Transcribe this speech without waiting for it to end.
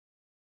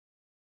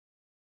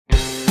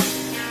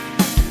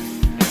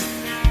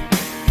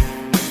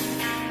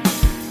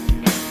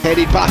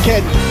headed back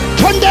in.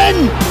 Turned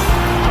in!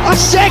 A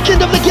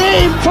second of the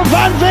game for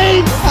Van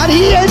Veen, and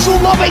he is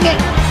loving it.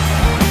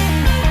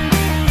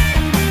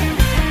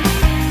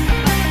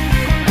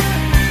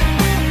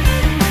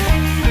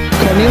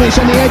 Cornelius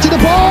on the edge of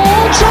the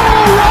box.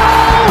 Oh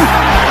wow!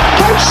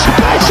 How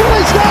special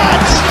is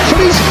that for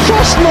his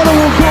first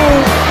Motherwell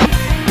goal?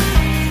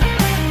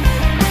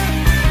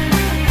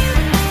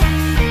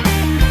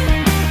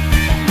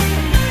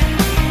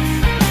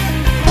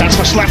 That's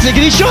for Slapnik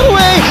and he's shot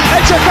away.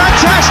 It's a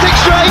fantastic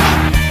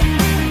strike.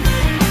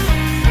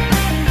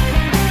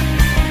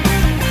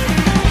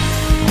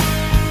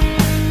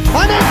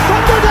 And it's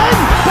thundered in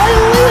by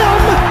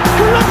Liam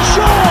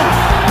Grimshaw.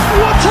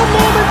 What a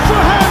moment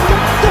for him,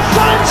 the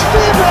fans'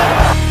 favourite.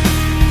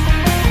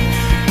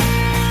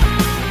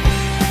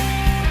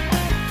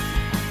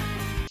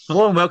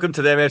 Hello and welcome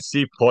to the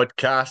MFC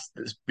podcast.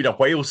 It's been a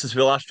while since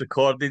we last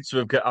recorded, so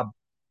we've got a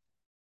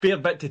fair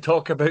bit to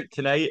talk about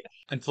tonight.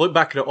 And to look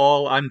back at it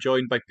all, I'm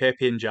joined by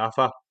Pepe and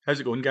Jaffa. How's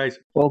it going, guys?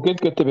 Well, good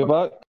to be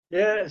back.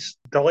 Yeah, it's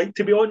a delight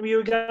to be on with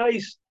you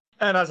guys.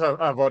 And as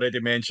I've already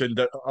mentioned,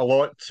 a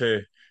lot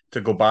to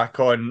go back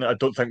on. I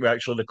don't think we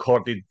actually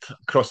recorded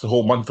across the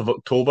whole month of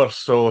October,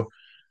 so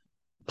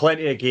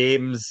plenty of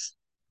games.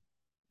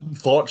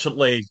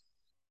 Unfortunately,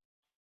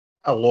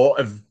 a lot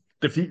of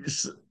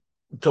defeats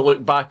to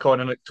look back on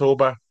in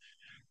October.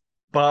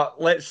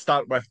 But let's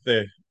start with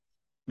the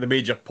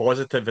major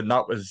positive, and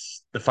that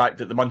was the fact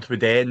that the month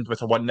would end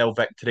with a 1-0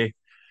 victory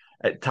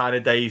at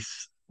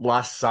Tannadice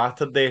last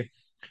Saturday.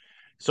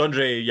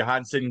 Sondre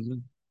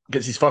Johansson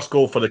gets his first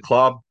goal for the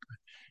club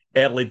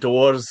early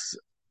doors.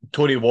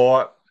 Tony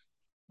Watt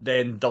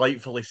then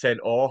delightfully sent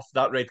off.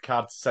 That red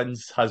card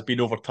since has been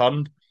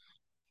overturned,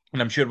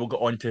 and I'm sure we'll go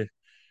on to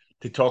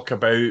talk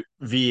about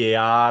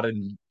VAR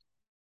and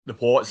the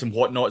whats and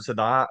whatnots of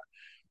that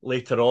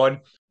later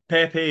on.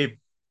 Pepe,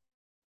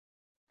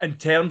 in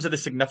terms of the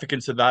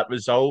significance of that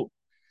result,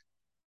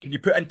 can you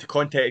put into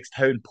context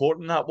how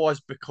important that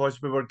was?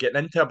 Because we were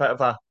getting into a bit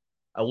of a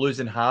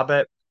losing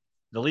habit.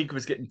 The league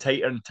was getting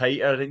tighter and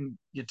tighter, and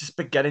you're just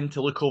beginning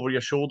to look over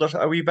your shoulders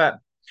a wee bit.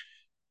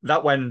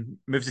 That win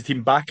moves the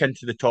team back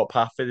into the top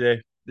half of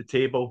the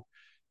table.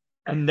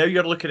 And now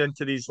you're looking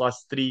into these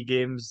last three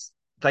games,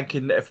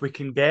 thinking that if we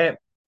can get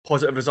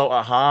positive result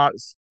at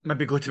Hearts,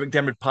 maybe go to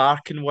McDiarmid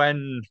Park and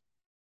win,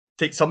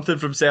 take something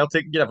from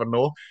Celtic, you never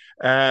know.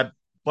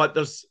 But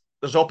there's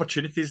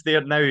opportunities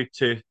there now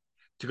to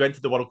go into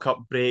the World Cup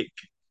break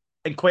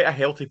in quite a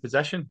healthy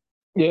position.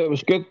 Yeah, it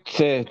was good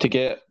to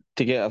get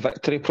a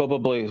victory.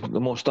 Probably the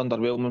most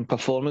underwhelming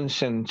performance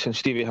since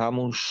Stevie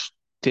Hamill's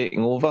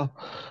taking over.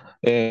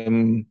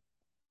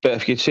 But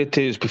if you'd said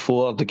to us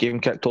before the game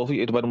kicked off,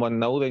 you'd win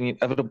 1-0,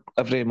 then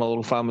every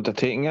Motherwell fan would have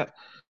taken it.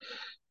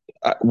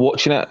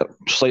 Watching it,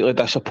 slightly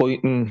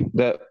disappointing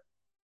that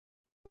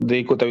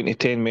they go down to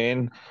 10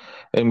 men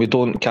and we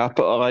don't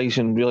capitalise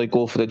and really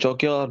go for the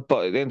jugular.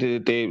 But at the end of the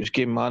day, it was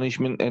game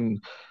management,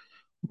 and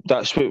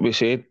that's what we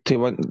said. To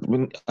win,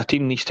 when a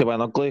team needs to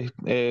win ugly.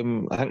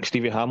 I think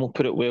Stevie Hamill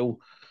put it well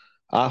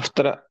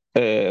after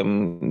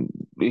it.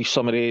 His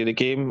summary of the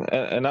game,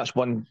 and that's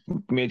one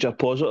major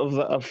positive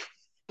that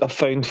I've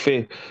found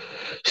for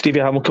Stevie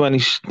Hamill coming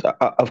in.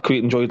 I've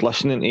quite enjoyed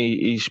listening to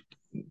his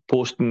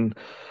posting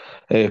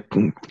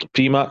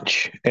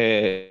pre-match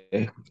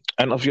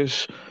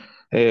interviews.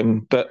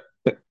 But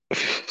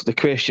the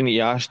question that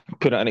you asked,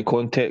 put it into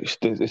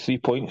context, the 3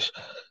 points,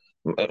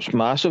 it's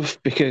massive,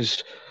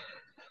 because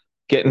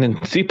getting in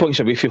 3 points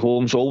away from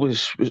home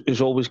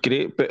is always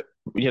great, but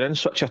you're in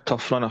such a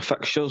tough run of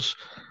fixtures.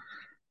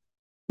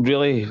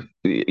 Really,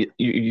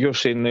 you're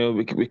saying now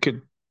we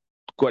could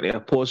go into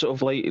a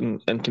positive light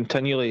and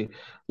continually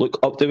look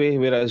up the way,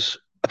 whereas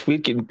if we're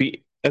getting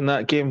beat in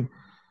that game,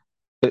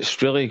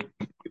 it's really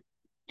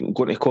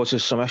going to cause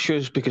us some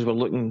issues, because we're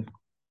looking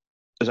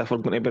as if we're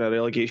going to be in a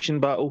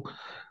relegation battle.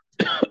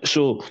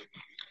 So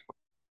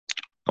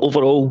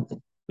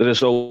overall, the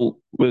result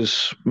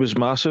was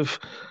massive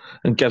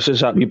and gives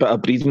us that wee bit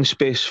of breathing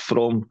space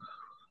from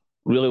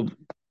really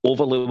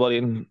overly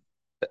worrying.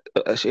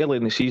 It's early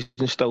in the season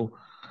still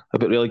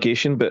about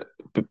relegation, but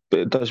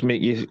it does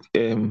make you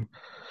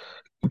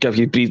give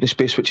you breathing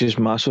space, which is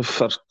massive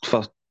for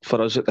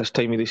us at this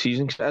time of the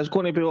season. It's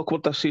going to be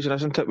awkward this season,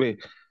 isn't it?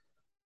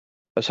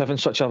 It's having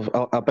such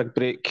a big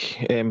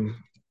break in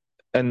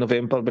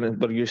November when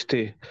we're used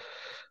to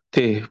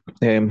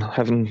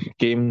having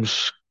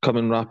games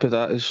coming rapid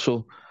at us.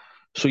 So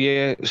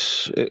yeah, it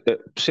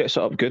sets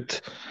it up good.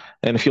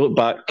 And if you look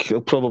back, we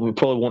probably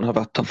won't have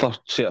a tougher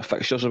set of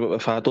fixtures than what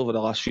we've had over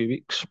the last few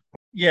weeks.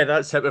 Yeah,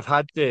 that's it. We've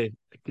had the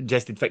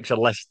congested fixture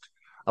list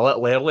a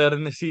little earlier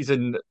in the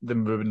season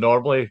than we would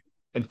normally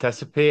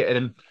anticipate.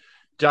 And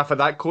Jaffa,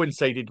 that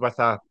coincided with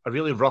a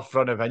really rough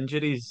run of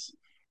injuries.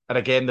 And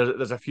again,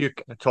 there's a few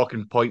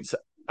talking points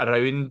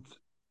around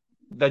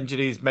the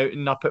injuries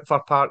mounting up at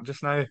Fir Park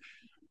just now.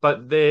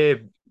 But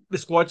the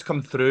squad's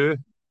come through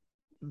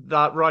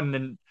that run,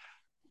 and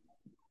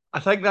I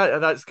think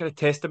that's kind of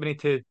testimony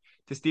to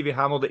Stevie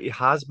Hamill, that he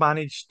has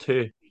managed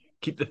to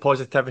keep the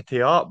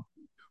positivity up.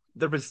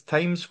 There was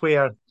times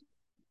where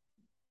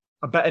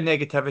a bit of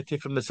negativity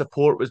from the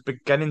support was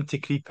beginning to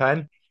creep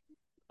in.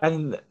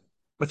 And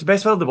with the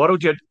best will in the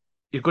world,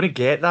 you're going to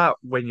get that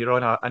when you're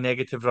on a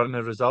negative run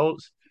of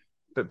results.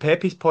 But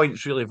Pepe's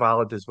point's really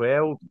valid as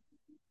well.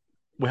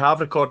 We have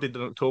recorded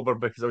in October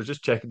because I was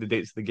just checking the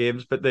dates of the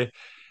games, but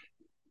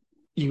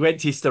you went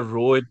to Easter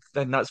Road,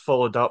 then that's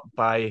followed up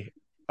by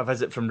a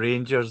visit from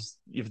Rangers.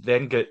 You've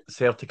then got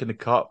Celtic in the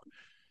Cup.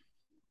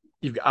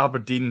 You've got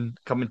Aberdeen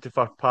coming to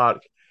Fir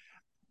Park.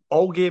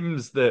 All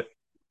games that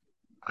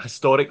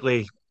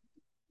historically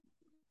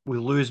we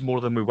lose more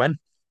than we win.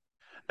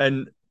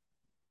 And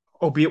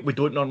albeit we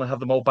don't normally have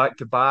them all back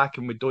to back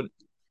and we don't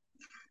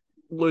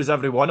lose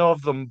every one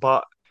of them,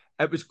 but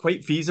it was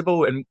quite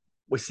feasible. And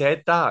we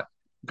said that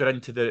going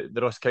into the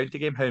Ross County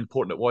game, how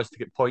important it was to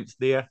get points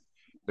there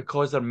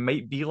because there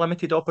might be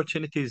limited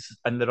opportunities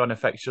in the run of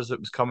fixtures that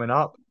was coming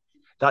up.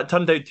 That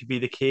turned out to be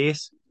the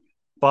case,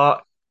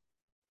 but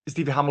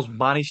Stevie Hammell's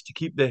managed to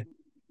keep the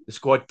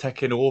squad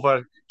ticking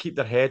over, keep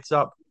their heads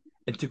up,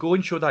 and to go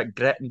and show that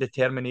grit and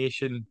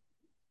determination.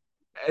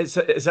 It's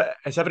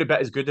every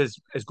bit as good as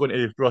going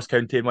to Ross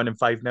County and winning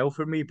 5-0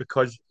 for me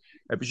because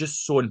it was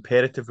just so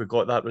imperative we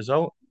got that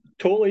result.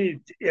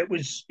 Totally, it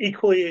was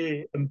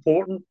equally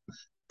important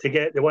to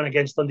get the win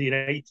against Dundee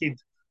United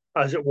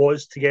as it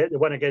was to get the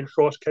win against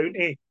Ross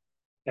County,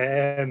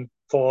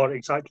 for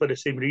exactly the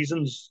same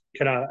reasons.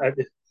 Kind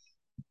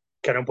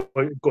of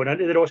going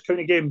into the Ross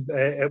County game,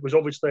 it was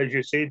obviously, as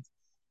you said,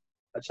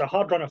 it's a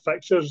hard run of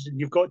fixtures, and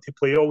you've got to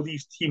play all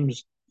these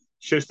teams.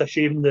 It's just a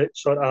shame that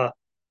sort of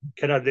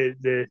kind of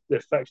the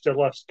fixture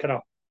list kind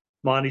of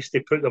managed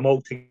to put them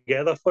all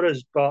together for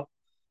us. But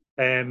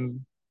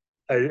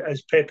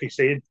as Pepe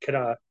said, kind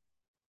of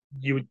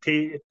you would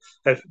take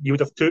if you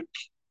would have took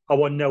a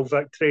 1-0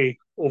 victory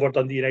over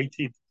Dundee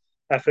United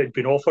if it had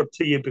been offered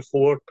to you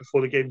before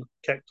the game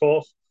kicked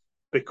off,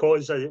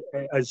 because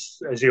as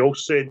he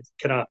also said,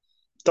 kind of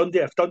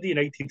if Dundee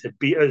United had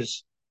beat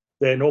us,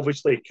 then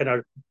obviously kind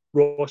of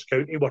Ross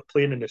County were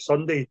playing on the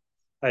Sunday,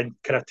 and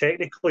kind of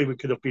technically we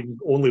could have been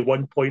only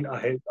 1 point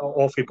ahead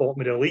off the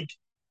bottom of the league,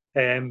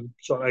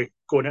 sort of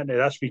going into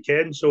this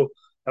weekend. So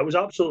it was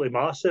absolutely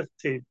massive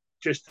to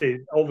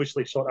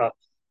obviously sort of,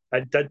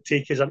 it did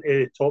take us into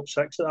the top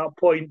six at that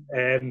point.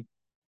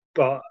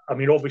 But I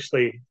mean,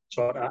 obviously,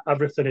 sort of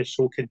everything is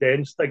so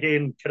condensed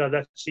again, kind of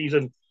this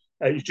season.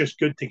 It's just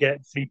good to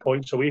get 3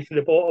 points away from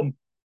the bottom,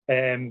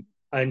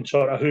 and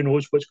sort of who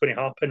knows what's going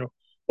to happen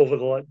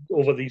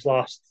over these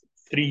last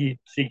three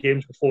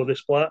games before the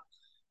split.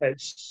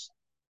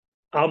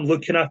 I'm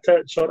looking at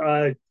it sort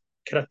of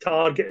kind of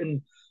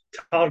targeting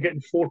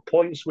 4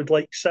 points. Would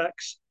like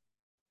 6.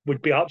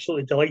 Would be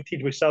absolutely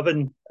delighted with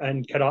 7,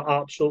 and kind of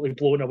absolutely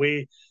blown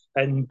away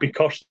and be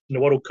cursed in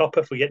the World Cup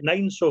if we get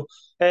 9. So,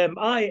 it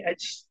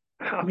is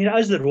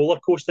the roller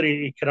coaster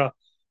he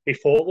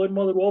following.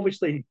 Well, we'll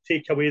obviously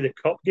take away the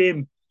cup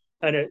game,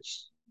 and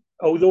it's,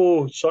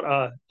 although sort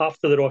of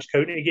after the Ross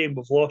County game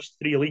we've lost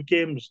 3 league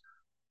games,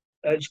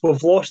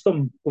 we've lost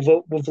them.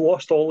 We've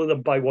lost all of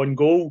them by 1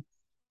 goal,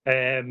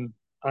 and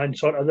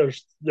sort of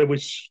there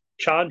was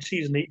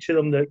chances in each of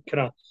them that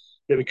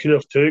we could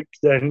have took.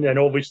 And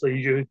obviously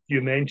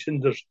you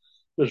mentioned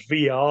there's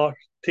VR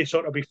to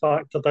sort of be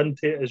factored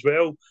into it as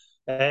well.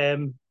 I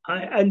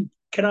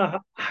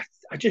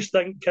just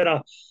think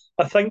I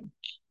think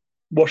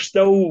we're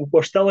still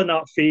in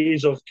that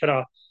phase of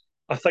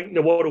I think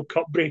the World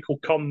Cup break will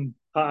come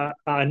at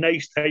a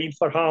nice time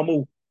for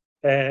Hamill,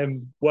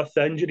 with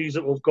the injuries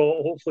that we've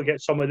got. Hopefully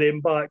get some of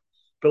them back,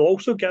 but it'll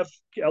also give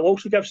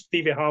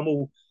Stevie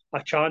Hamill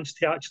a chance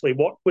to actually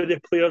work with the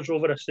players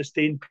over a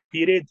sustained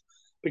period,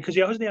 because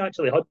he hasn't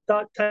actually had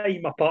that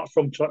time apart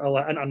from sort of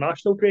like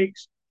international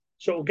breaks.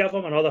 So it'll give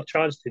him another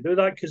chance to do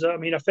that, because I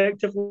mean,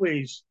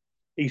 effectively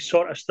he's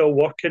sort of still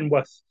working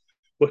with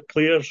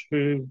players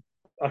who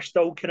are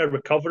still kind of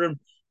recovering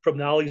from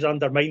the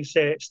Alexander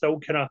mindset, still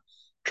kind of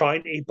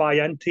trying to buy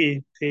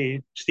into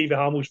Stevie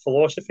Hamill's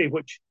philosophy,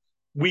 which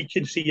we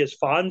can see as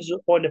fans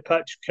on the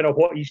pitch, kind of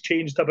what he's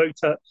changed about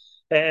it.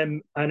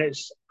 And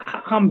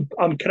I'm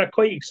kind of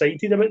quite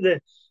excited about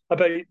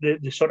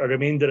the sort of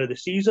remainder of the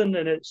season,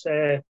 and it's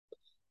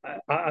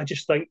I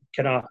just think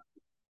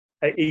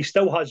he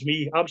still has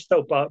me. I'm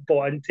still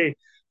bought into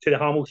the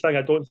Hamill thing.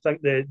 I don't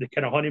think the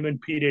kind of honeymoon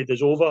period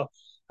is over.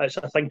 I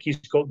think he's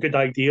got good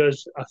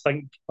ideas. I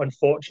think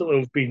unfortunately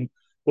we've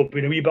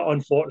been a wee bit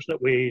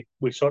unfortunate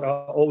with sort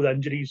of all the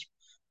injuries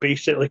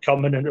basically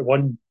coming into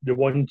the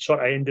one sort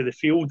of end of the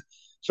field.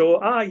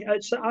 So I'm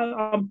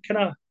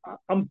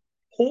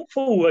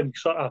hopeful and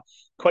sort of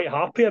quite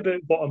happy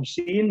about what I'm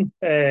seeing,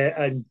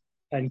 and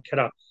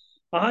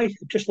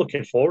just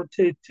looking forward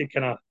to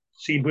kind of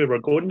seeing where we're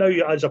going now,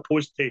 as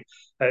opposed to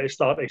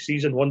start of the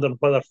season wondering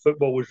whether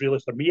football was really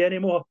for me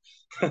anymore.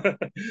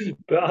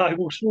 But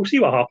we'll see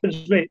what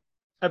happens, mate.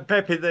 And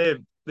Pepe,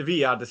 the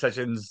VR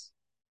decisions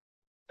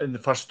in the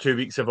first 2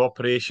 weeks of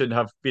operation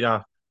have been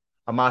a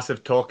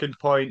massive talking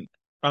point.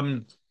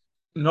 I'm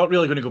not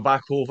really going to go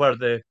back over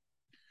the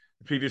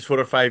previous 4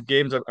 or 5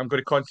 games. I'm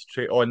going to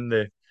concentrate on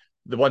the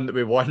one that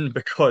we won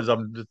because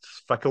I'm just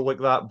fickle like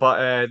that.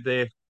 But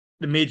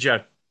the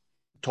major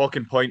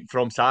talking point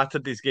from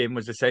Saturday's game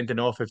was the sending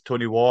off of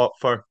Tony Watt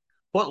for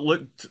what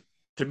looked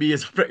to me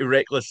as a pretty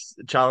reckless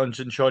challenge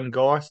in Sean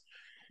Goss.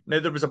 Now,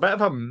 there was a bit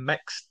of a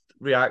mixed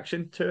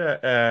reaction to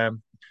it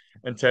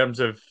in terms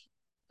of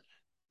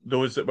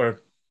those that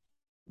were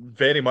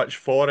very much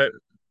for it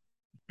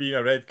being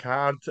a red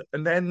card,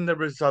 and then there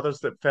was others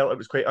that felt it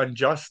was quite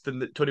unjust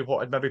and that Tony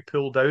Watt had maybe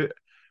pulled out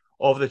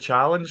of the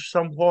challenge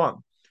somewhat.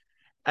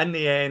 In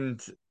the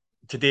end,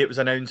 today it was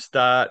announced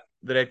that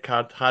the red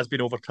card has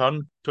been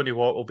overturned. Tony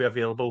Watt will be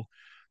available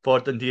for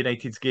Dundee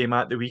United's game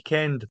at the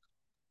weekend.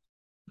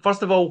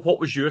 First of all, what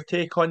was your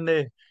take on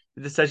the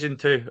decision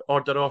to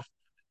order off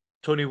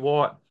Tony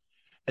Watt?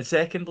 And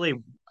secondly,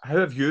 how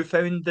have you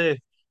found the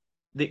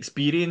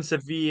experience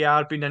of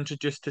VAR being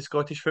introduced to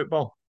Scottish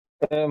football?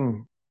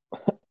 Um,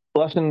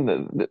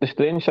 Listen, the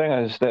strange thing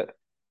is that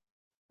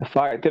the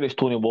fact that it's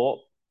Tony Watt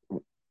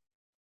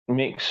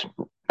makes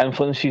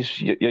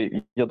influences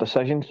your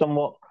decision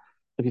somewhat.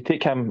 If you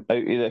take him out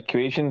of the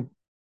equation,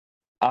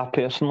 I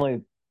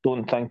personally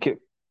don't think it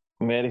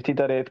merited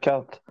a red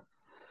card.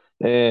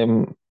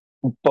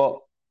 But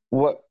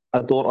what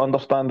I don't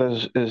understand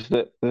is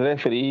that the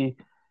referee,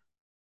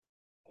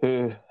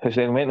 who has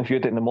then went and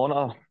viewed it in the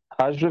monitor,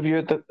 has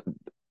reviewed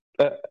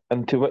it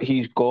and to what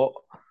he's got,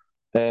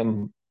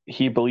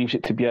 he believes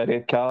it to be a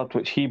red card,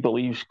 which he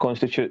believes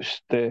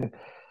constitutes the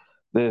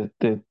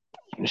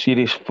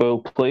serious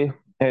foul play,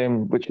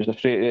 which is a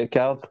straight red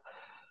card.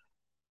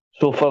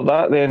 So for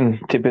that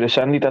then to be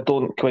rescinded, I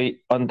don't quite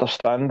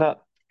understand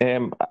that.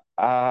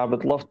 I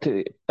would love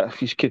to,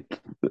 if you could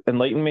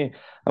enlighten me.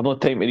 I've no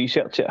time to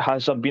research it.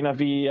 Has there been a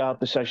VAR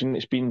decision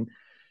that's been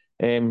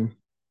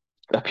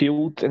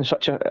appealed in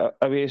such a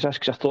way as this?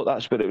 Because I thought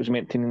that's what it was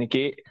meant to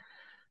negate.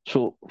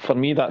 So for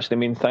me, that's the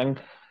main thing.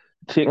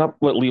 Taking up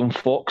what Liam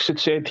Fox had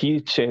said,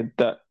 he said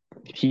that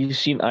he's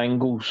seen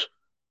angles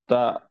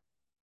that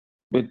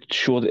would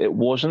show that it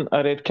wasn't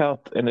a red card,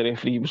 and the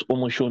referee was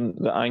only showing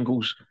the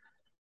angles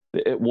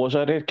that it was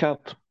a red card.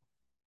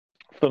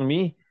 For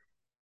me,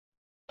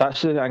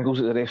 that's the angles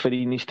that the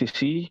referee needs to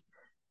see.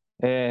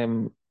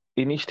 He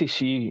needs to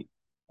see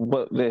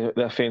what the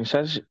offence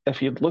is.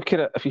 If you look at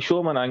it, if you show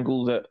him an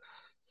angle that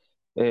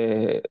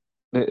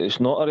it's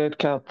not a red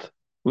card,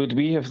 what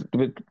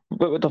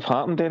would have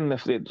happened then?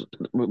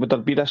 Would there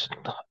be this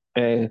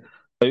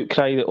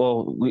outcry that,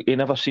 oh, we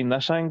never seen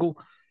this angle?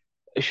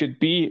 It should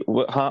be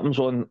what happens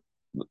on.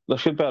 There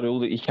should be a rule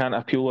that you can't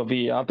appeal a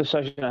VAR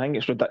decision. I think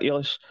it's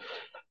ridiculous,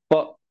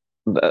 but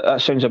that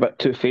sounds a bit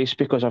two-faced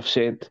because I've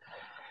said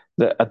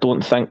that I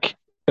don't think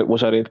it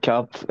was a red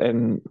card,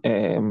 and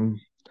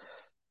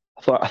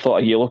I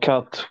thought a yellow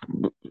card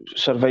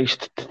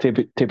sufficed to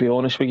be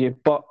honest with you,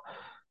 but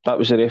that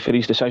was the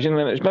referee's decision,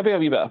 and it's maybe a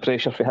wee bit of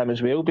pressure for him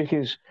as well,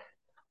 because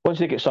once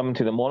they get something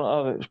to the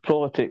monitor, it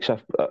probably takes a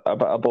bit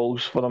of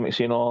balls for them to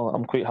say, no,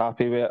 I'm quite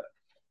happy with it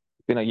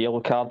being a yellow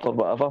card or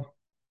whatever.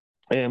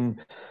 In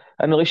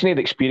relation to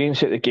the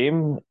experience at the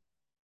game,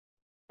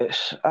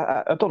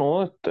 I don't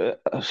know.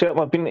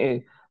 Certainly, I've been to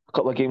a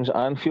couple of games at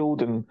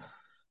Anfield, and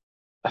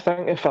I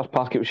think at First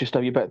Park it was just a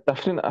wee bit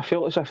different. I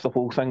felt as if the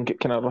whole thing get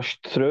kind of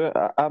rushed through it.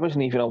 I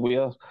wasn't even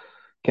aware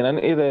going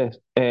into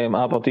the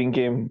Aberdeen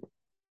game.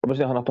 I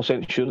wasn't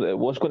 100% sure that it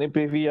was going to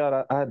be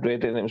VR. I had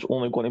read it and it was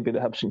only going to be the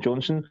Hibs St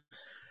Johnstone.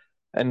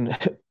 And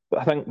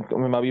I think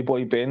when my wee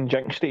boy Ben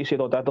jinxed it, he said,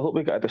 oh, Dad, I hope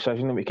we get a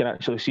decision that we can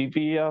actually see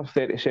VR.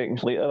 30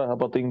 seconds later,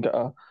 Aberdeen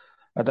got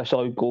a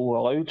disallowed goal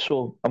allowed.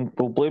 So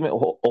we'll blame it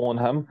all on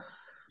him.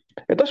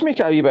 It does make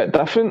it a wee bit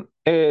different.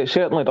 It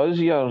certainly does.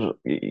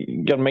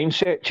 Your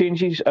mindset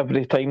changes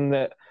every time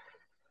that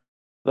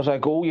there's a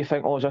goal. You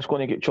think, oh, is this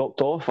going to get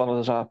chopped off? Or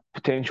there's a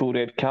potential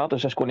red card.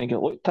 Is this going to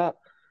get looked at?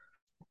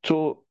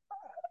 So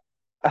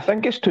I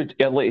think it's too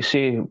early to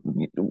say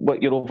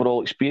what your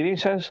overall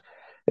experience is.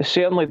 It's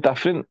certainly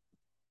different,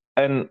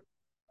 and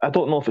I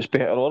don't know if it's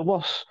better or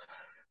worse.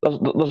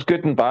 There's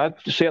good and bad.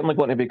 It's certainly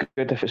going to be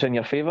good if it's in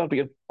your favour, but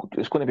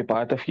it's going to be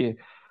bad if you,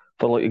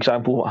 for like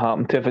example, what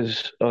happened to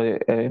us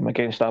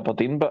against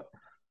Aberdeen. But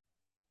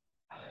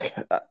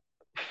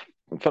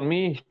for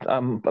me,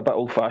 I'm a bit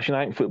old-fashioned.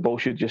 I think football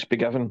should just be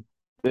given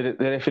the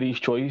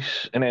referee's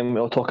choice, and then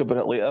we'll talk about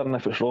it later. And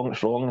if it's wrong,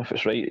 it's wrong. If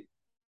it's right,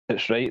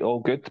 it's right. All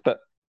good. But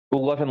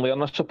we'll live and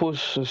learn, I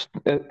suppose.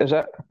 Is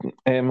it?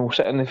 We'll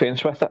sit on the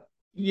fence with it.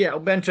 Yeah, it'll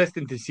be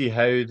interesting to see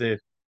how the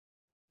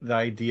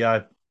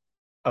idea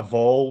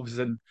evolves,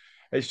 and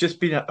it's just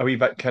been a wee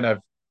bit kind of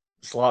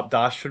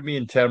slapdash for me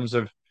in terms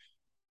of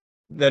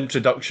the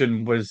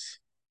introduction was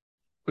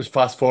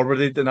fast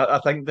forwarded, and I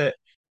think that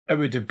it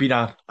would have been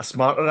a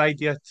smarter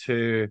idea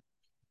to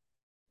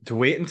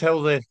wait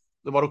until the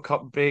World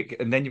Cup break,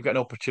 and then you've got an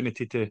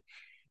opportunity to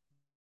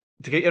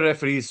get your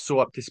referees so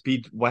up to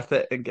speed with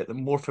it and get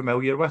them more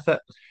familiar with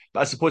it. But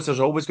I suppose there's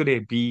always going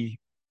to be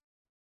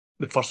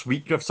the first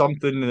week of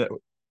something,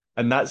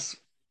 and that's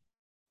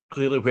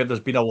clearly where there's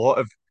been a lot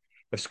of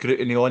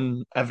scrutiny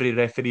on every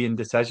refereeing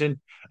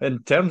decision.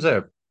 In terms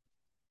of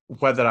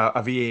whether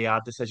a VAR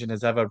decision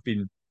has ever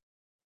been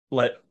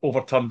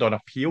overturned on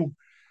appeal,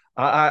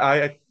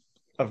 I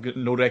I've got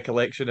no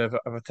recollection of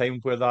a time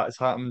where that has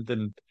happened,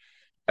 and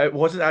it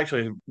wasn't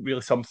actually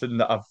really something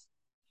that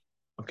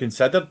I've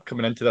considered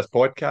coming into this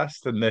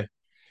podcast and the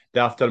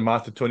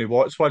aftermath of Tony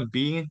Watts one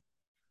being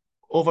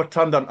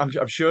overturned.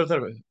 I'm sure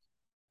there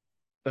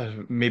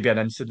may be an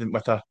incident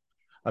with a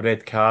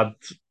red card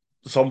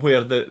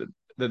somewhere that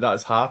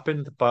has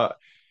happened, but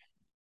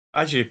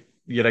as you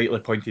rightly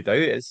pointed out,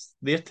 it's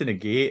there to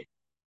negate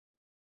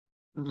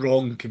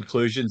wrong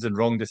conclusions and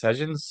wrong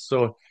decisions.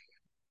 So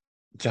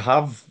to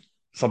have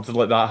something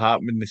like that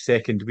happen in the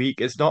second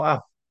week, it's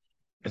not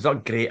a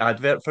great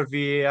advert for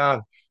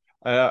VAR.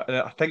 And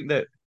I think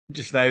that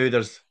just now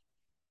there's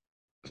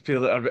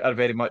people that are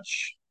very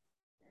much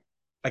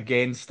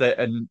against it,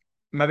 and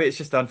maybe it's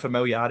just the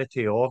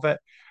unfamiliarity of it,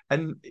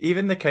 and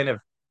even the kind of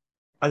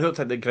I don't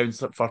think the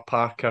grounds for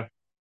Parker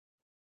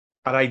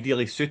are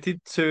ideally suited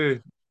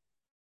to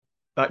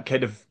that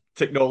kind of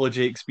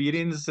technology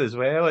experience as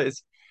well.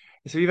 It's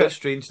a wee bit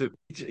strange that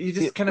you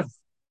just kind of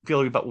feel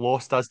a wee bit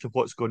lost as to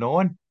what's going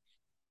on.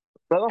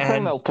 The other thing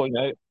And I'll point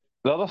out,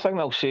 the other thing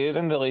I'll say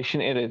in relation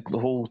to the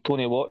whole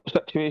Tony Watt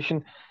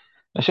situation,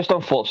 it's just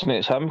unfortunate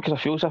it's him because I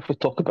feel as if we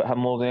talk about him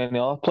more than any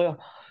other player.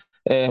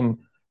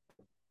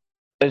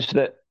 Is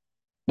that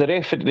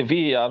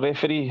the VAR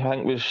referee, I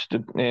think was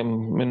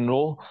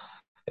Monroe,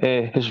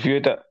 has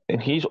viewed it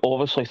and he's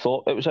obviously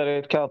thought it was a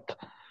red card.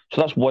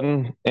 So that's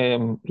one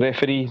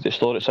referee that's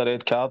thought it's a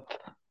red card.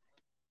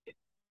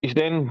 He's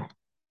then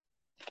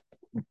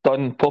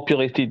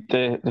populated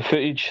the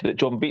footage that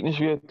John Beaton's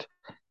viewed.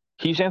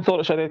 He's then thought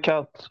it's a red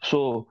card.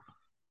 So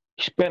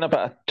he spent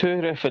about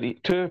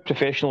two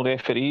professional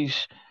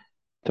referees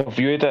to have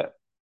viewed it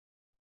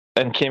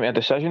and came to a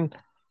decision.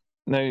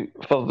 Now,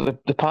 for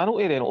the panel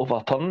to then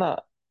overturn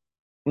that,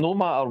 no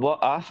matter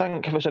what I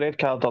think, if it's a red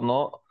card or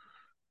not,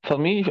 for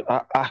me,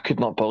 I could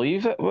not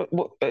believe it.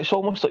 It's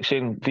almost like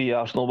saying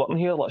VR's not working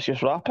here, let's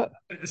just wrap it.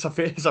 it's a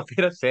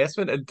fair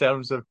assessment in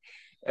terms of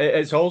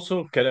it's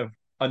also kind of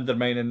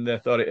undermining the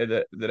authority of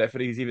the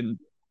referees even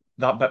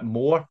that bit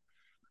more,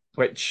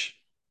 which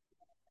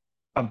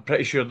I'm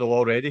pretty sure they'll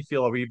already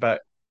feel a wee bit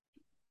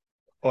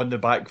on the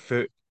back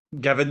foot,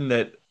 given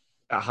that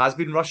it has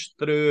been rushed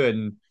through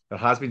and there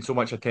has been so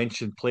much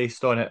attention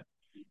placed on it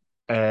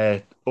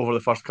over the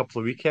first couple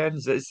of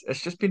weekends. It's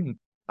just been.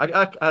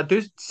 I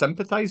do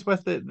sympathise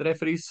with the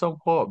referees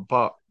somewhat,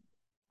 but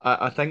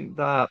I think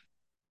that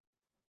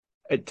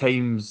at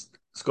times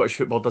Scottish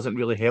football doesn't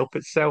really help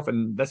itself,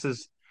 and this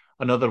is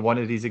another one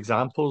of these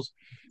examples.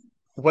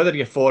 Whether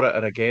you're for it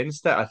or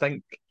against it, I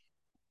think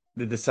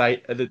the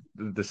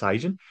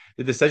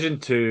decision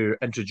to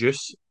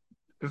introduce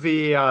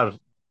VAR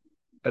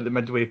at the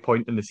midway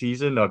point in the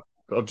season, or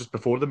just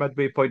before the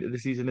midway point of the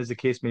season, as the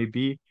case may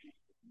be,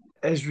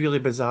 is really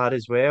bizarre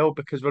as well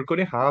because we're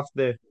going to have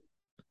the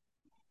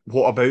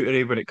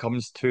whataboutery when it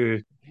comes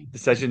to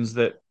decisions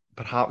that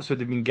perhaps would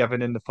have been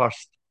given in the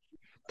first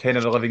 10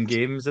 or 11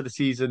 games of the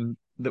season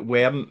that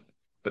weren't,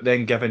 but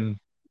then given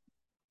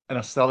in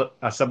a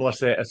similar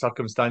set of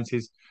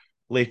circumstances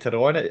later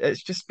on.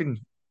 It's just been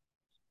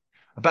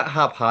a bit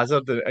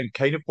haphazard and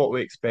kind of what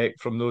we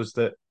expect from those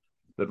that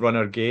run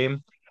our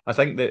game. I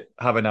think that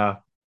having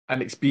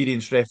an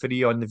experienced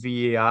referee on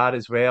the VAR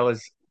as well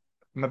is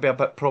maybe a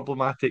bit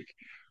problematic.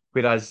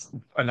 Whereas,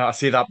 and I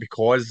say that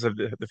because of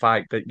the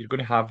fact that you're going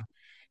to have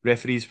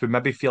referees who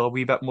maybe feel a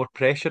wee bit more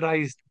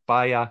pressurised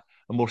by a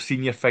more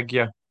senior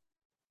figure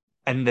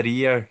in their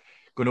ear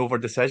going over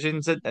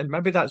decisions, and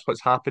maybe that's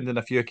what's happened in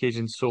a few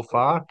occasions so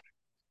far.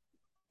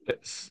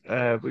 It's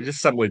we just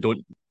simply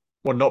don't.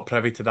 We're not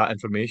privy to that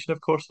information,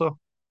 of course, though.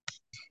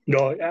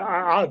 No,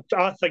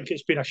 I think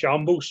it's been a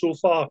shambles so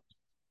far.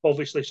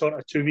 Obviously, sort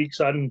of 2 weeks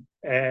in,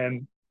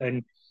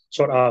 and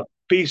sort of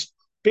based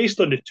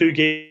on the two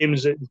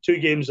games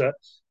that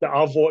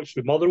I've watched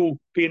with Motherwell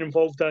being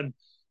involved in,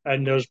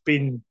 and there's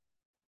been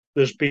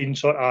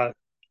sort of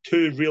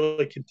two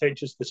really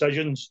contentious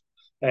decisions.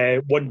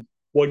 One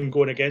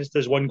going against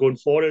us, one going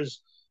for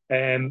us,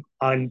 and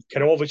kind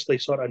of obviously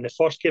sort of in the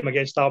first game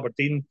against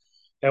Aberdeen.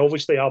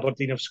 Obviously,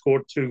 Aberdeen have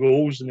scored 2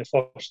 goals in the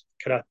first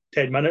kind of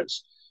 10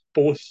 minutes.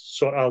 Both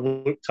sort of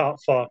looked at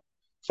for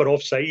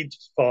offside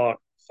for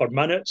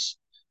minutes.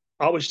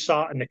 I was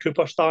sat in the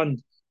Cooper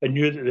stand and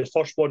knew that the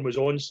first one was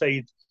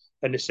onside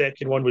and the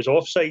second one was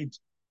offside,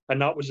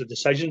 and that was the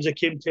decisions that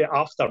came to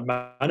after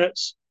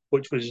minutes,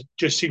 which was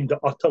just seemed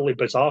utterly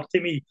bizarre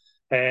to me.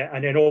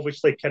 And then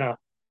obviously, kind of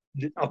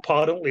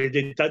apparently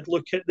they did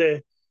look at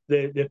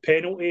the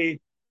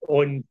penalty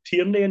on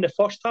Tierney in the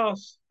first half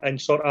and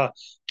sort of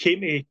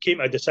came to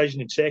a decision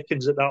in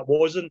seconds that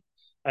wasn't.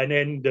 And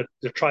then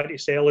they're trying to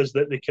sell us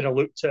that they kind of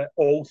looked at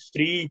all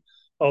three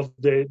of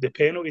the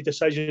penalty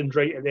decisions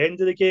right at the end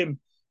of the game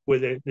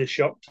with the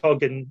shirt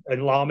tug and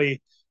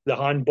Lamy, the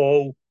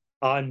handball,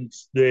 and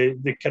the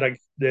big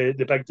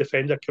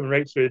defender coming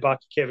right through the back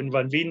of Kevin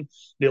Van Veen.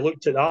 They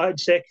looked at that in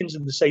seconds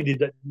and decided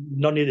that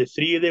none of the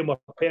three of them were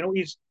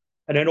penalties.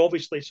 And then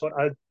obviously sort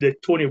of the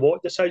Tony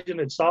Watt decision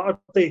on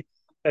Saturday,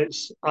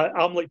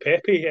 I'm like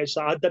Pepe.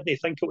 I didn't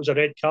think it was a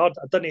red card.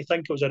 I didn't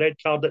think it was a red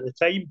card at the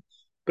time.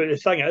 But the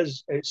thing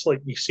is, it's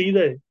like you see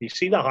the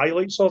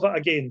highlights of it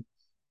again,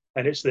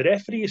 and it's the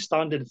referee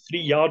standing 3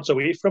 yards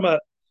away from it,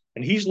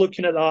 and he's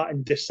looking at that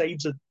and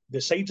decides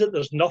that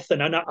there's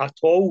nothing in it at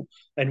all,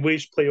 and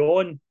waves play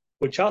on,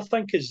 which I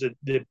think is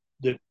the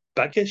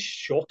biggest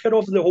shocker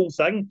of the whole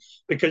thing,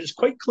 because it's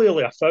quite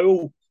clearly a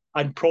foul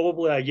and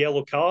probably a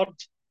yellow card.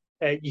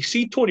 You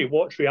see Tony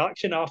Watt's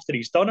reaction after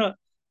he's done it.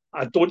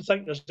 I don't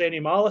think there's any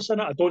malice in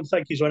it. I don't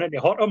think he's on it to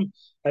hurt him.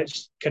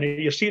 It's kind of,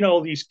 you're seeing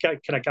all these kind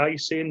of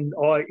guys saying,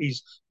 "Oh,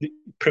 he's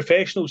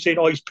professionals saying,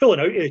 oh, he's pulling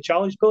out of the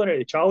challenge,"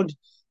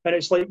 and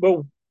it's like,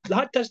 well,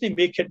 that doesn't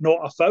make it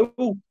not a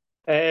foul,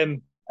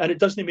 and it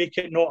doesn't make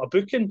it not a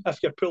booking if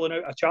you're pulling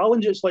out a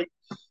challenge. It's like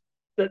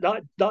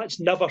that's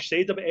never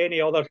said about any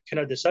other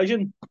kind of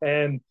decision,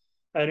 and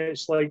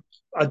it's like,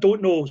 I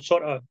don't know,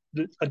 sort of,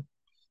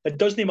 it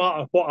doesn't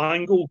matter what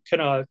angle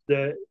kind of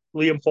the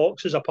Liam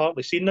Fox has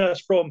apparently seen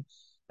this from.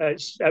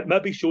 It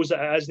maybe shows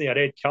that it isn't a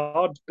red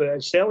card, but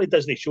it certainly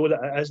doesn't show that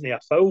it isn't a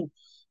foul,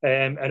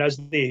 and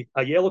isn't a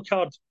yellow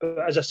card. But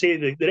as I say,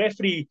 the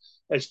referee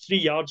is 3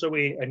 yards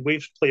away and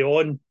waves play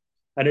on,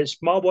 and it's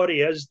my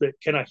worry is that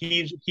kind of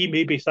he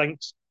maybe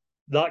thinks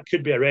that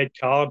could be a red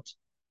card,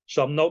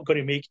 so I'm not going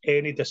to make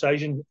any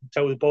decision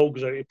until the ball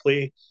goes out of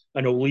play,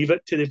 and I'll leave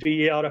it to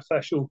the VAR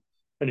official.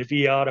 And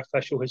the VAR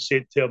official has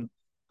said to him,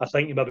 I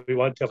think you maybe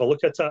want to have a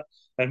look at it.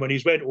 And when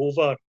he's went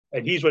over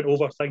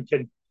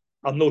thinking,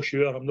 I'm not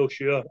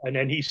sure. And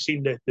then he's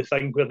seen the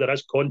thing where there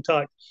is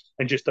contact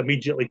and just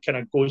immediately kind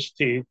of goes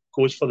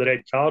for the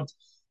red card.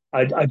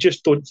 I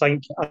didn't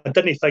think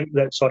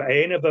that sort of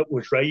any of it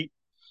was right.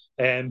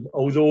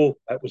 Although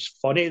it was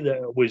funny that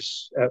it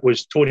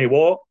was Tony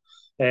Watt.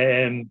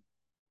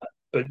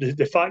 But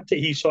the fact that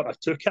he sort of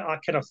took it, I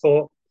kind of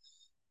thought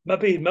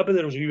maybe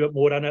there was a wee bit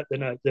more in it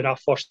than I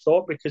first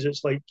thought, because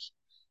it's like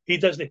he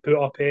doesn't put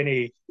up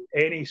any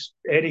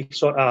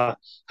sort of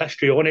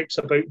histrionics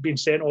about being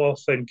sent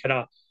off and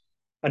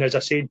as I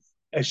said,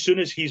 as soon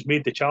as he's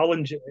made the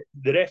challenge,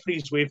 the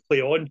referee's wave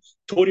play on.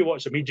 Tony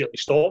Watt's immediately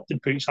stopped and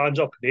put his hands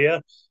up in the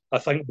air, I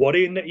think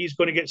worrying that he's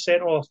going to get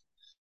sent off.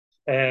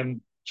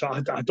 So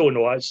I don't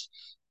know.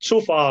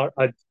 So far,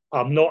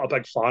 I'm not a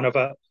big fan of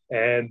it.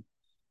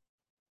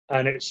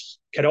 And it's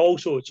kind of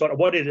also sort of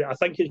worried that I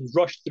think it was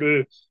rushed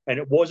through, and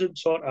it wasn't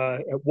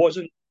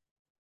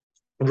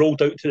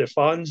rolled out to the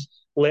fans,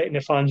 letting the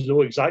fans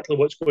know exactly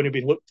what's going to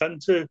be looked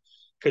into.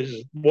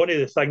 Because one of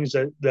the things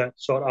that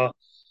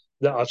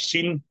I've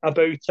seen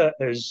about it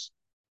is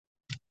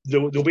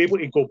they'll be able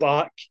to go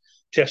back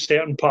to a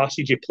certain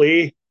passage of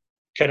play,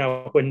 kind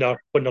of when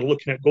they're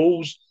looking at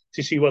goals,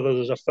 to see whether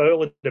there's a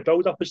foul in the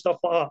build up and stuff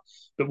like that.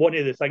 But one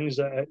of the things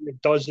that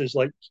it does is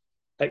like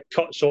it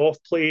cuts off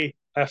play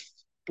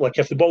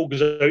if the ball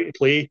goes out of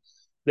play,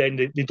 then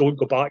they don't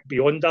go back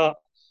beyond that.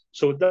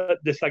 So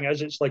the thing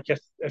is, it's like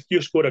if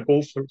you score a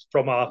goal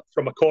from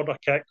a corner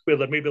kick where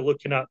they're maybe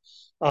looking at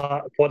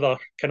whether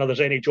kind of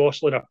there's any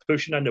jostling or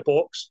pushing in the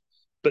box,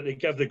 but they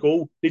give the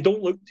goal, they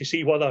don't look to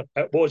see whether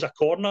it was a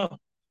corner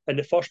in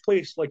the first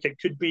place. Like, it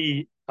could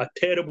be a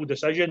terrible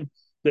decision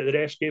that the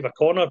refs gave a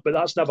corner, but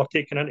that's never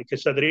taken into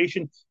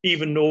consideration,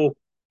 even though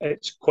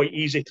it's quite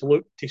easy to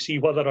look to see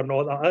whether or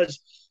not that is.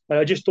 And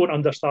I just don't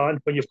understand,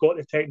 when you've got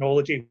the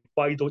technology,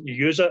 why don't you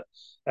use it?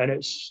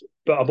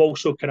 But I'm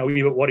also kind of a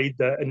wee bit worried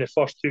that in the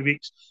first 2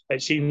 weeks,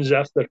 it seems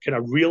as if they're kind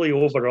of really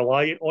over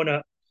reliant on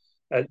it.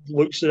 It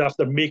looks as if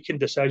they're making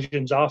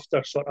decisions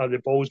after sort of the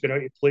ball's going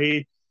out of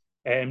play,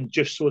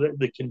 just so that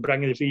they can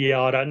bring the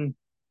VAR in,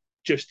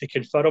 just to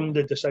confirm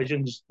the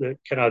decisions that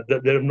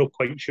they're not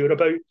quite sure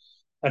about.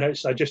 And I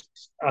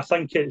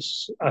think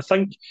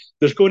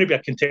there's going to be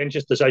a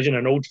contentious decision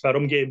in Old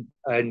Firm game,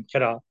 and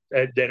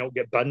then it'll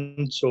get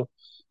binned. So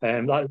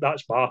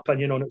that's my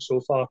opinion on it so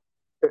far.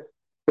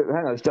 But the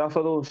thing is,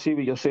 Jaffa, though, see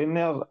what you're saying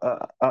there.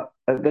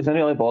 It doesn't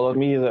really bother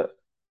me that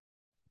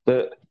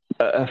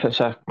if it's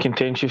a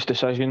contentious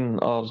decision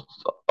or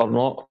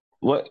not.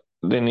 What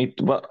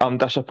I'm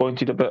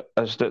disappointed about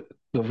is that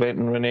they've went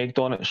and reneged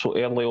on it so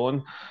early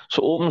on.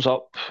 So it opens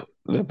up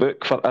the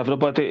book for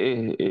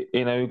everybody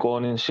to now go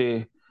on and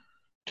say,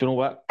 do you know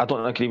what? I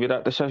don't agree with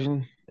that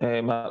decision.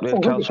 Red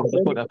card, so I'm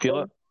just going to appeal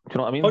it. Do you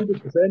know what I mean?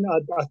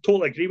 100%. I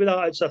totally agree with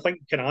that. I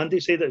think Andy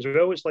said it as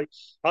well. It's like,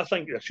 I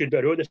think there should be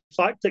a rule. The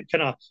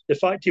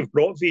fact you've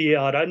brought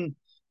VAR in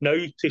now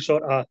to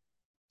sort of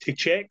to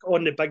check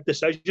on the big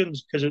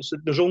decisions, because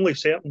there's only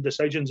certain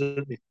decisions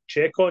that they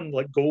check on,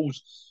 like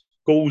goals,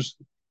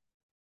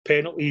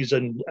 penalties,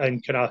 and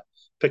kind of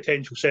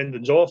potential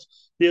sendings off.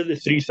 They're the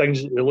three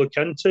things that they look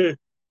into.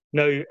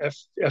 Now,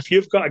 if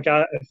you've got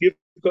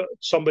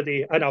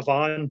somebody in a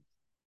van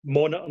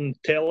monitoring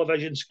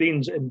television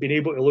screens and being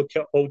able to look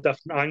at all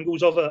different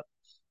angles of it,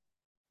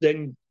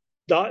 then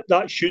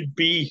that shouldn't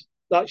be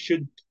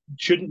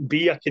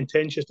a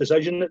contentious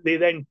decision that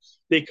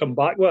they come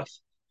back with.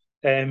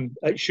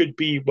 It should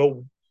be,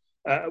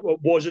 it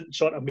wasn't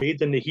sort of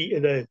made in the heat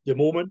of the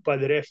moment by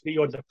the referee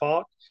on the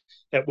park.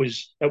 It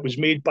was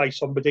made by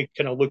somebody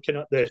kind of looking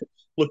at the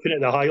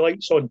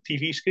highlights on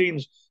TV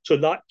screens. So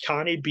that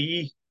can't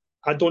be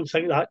I don't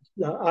think that.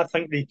 I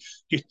think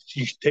you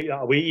take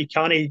that away. You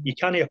can't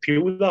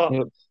appeal that.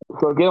 Yeah.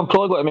 So again, I'm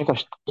probably going to make a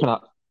kind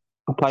of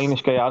a pie in the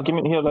sky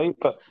argument here, right?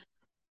 But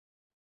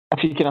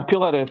if you can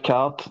appeal a red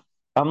card,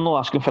 I'm not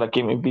asking for a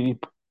game to be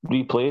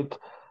replayed.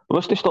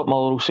 What's to stop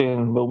Motherwell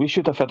saying, well, we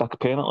should have had a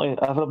penalty.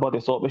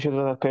 Everybody thought we should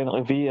have had a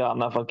penalty. VAR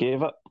never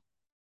gave it.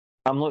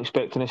 I'm not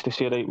expecting us to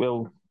say, right,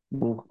 well,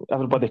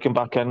 everybody come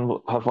back in,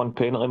 have one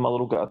penalty,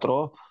 Motherwell get a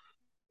draw.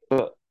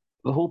 But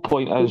the whole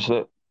point is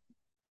that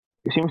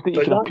it seems that you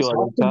But can that's appeal a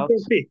red happened, card.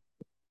 Davey.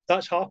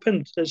 That's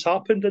happened. It's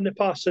happened in the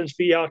past since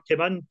VR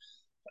came in.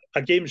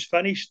 A game's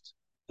finished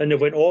and they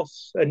went off,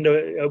 and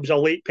it was a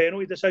late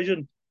penalty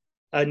decision,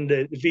 and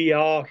the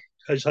VR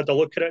has had a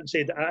look at it and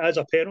said it is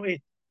a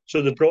penalty.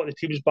 So they brought the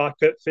teams back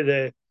out for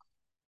the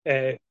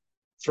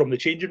from the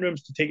changing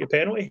rooms to take a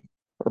penalty.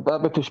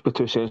 That'd be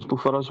too sensible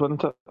for us,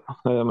 wouldn't it?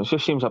 It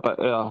just seems a bit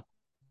a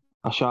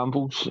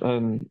shambles,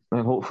 and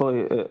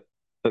hopefully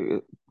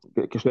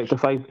it gets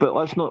rectified. But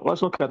let's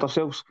not kid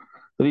ourselves.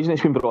 The reason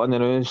it's been brought in the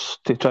news is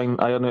to try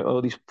and iron out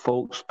all these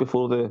faults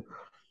before the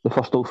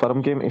first Old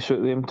Firm game to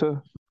suit them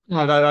too.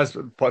 No, that's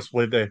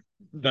possibly the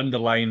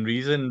underlying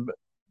reason. But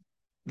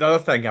the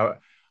other thing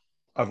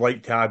I'd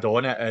like to add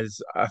on it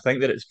is I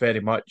think that it's very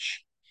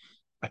much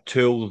a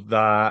tool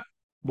that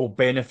will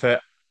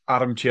benefit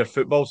armchair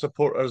football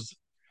supporters,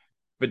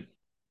 but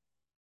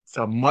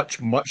to a much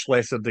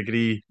lesser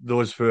degree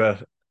those who are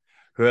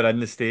in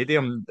the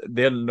stadium.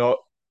 They're not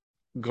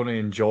going to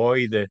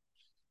enjoy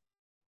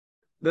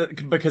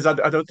because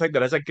I don't think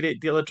there is a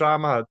great deal of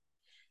drama.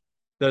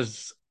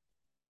 There's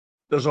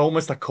there's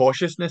almost a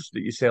cautiousness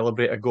that you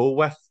celebrate a goal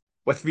with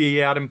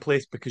VAR in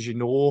place because you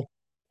know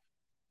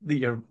that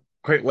you're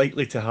quite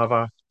likely to have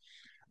a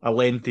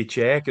lengthy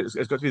check. It's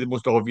got to be the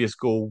most obvious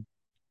goal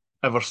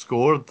ever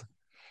scored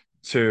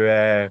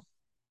to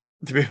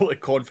be able to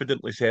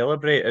confidently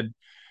celebrate. And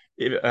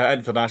at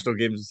international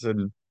games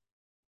and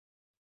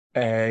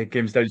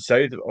games down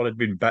south, or had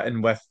been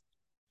bitten with,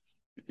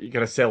 you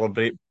got to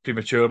celebrate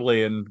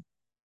prematurely, and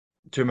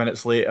 2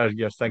 minutes later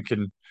you're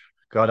thinking,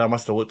 God, I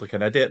must have looked like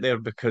an idiot there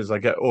because I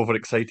get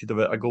overexcited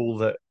about a goal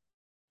that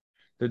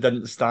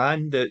didn't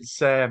stand.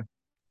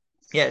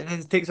 Yeah,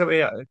 it takes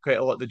away quite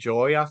a lot of the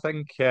joy, I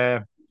think.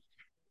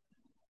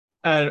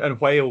 And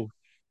while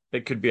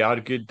it could be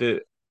argued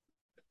that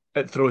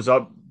it throws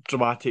up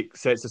dramatic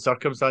sets of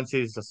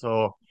circumstances, I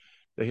saw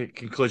the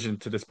conclusion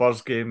to the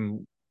Spurs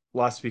game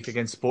last week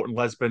against Sporting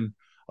Lisbon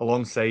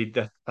alongside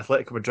the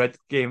Atletico Madrid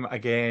game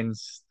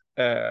against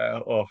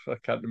I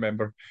can't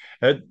remember.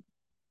 It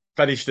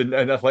finished in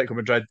Atletico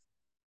Madrid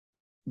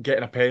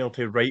getting a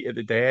penalty right at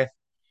the death.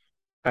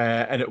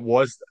 And it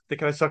was the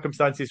kind of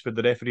circumstances where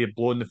the referee had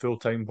blown the full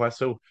time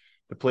whistle.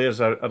 The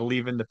players are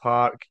leaving the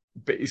park,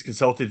 but he's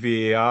consulted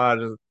VAR.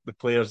 The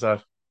players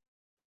are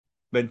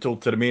then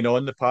told to remain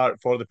on the park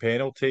for the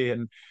penalty.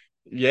 And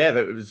yeah,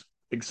 that was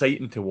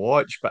exciting to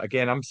watch. But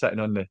again, I'm sitting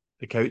on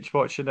the couch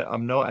watching it.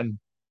 I'm not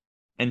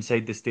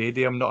inside the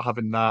stadium, not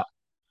having that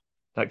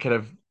kind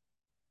of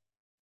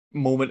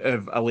moment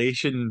of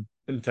elation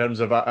in terms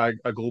of a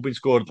goal being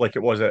scored like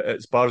it was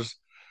at Spurs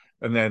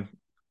and then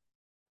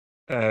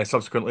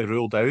subsequently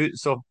ruled out.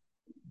 So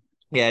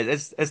yeah,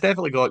 it's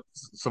definitely got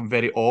some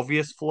very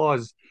obvious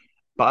flaws,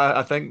 but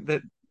I think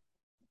that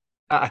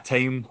at a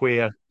time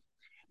where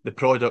the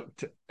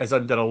product is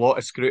under a lot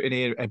of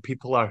scrutiny and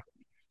people are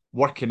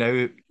working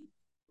out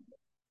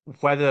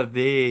whether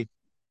they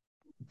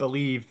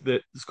believe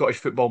that Scottish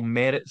football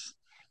merits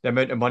the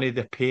amount of money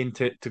they're paying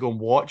to go and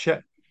watch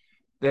it,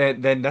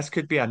 then this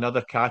could be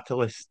another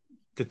catalyst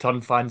to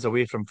turn fans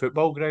away from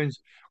football grounds,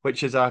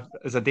 which is a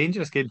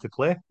dangerous game to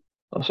play.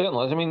 Well,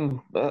 certainly is. I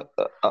mean,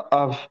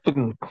 I've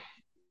been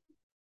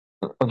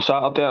on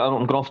Saturday.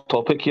 I'm going off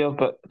topic here,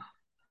 but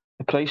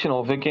the pricing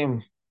of the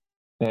game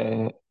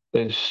uh,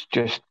 is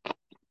just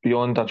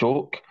beyond a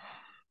joke.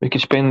 We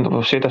could spend,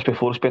 we've said this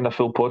before, spend a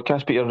full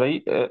podcast, but you're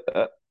right.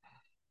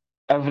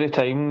 Every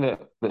time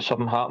that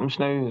something happens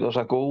now, there's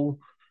a goal.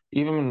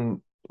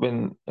 Even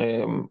when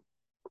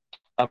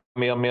I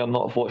may or may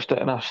not have watched it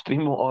in a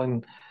stream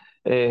on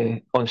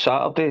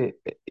Saturday,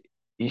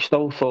 you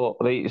still thought,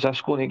 right, is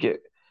this going to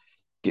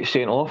get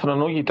sent off? And I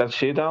know you did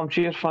say that, I'm a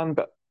cheer fan,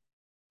 but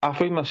I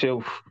find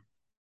myself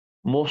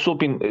more so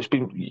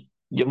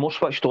you're more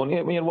switched on to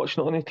it when you're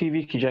watching it on the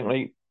TV because you think,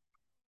 right,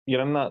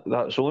 you're in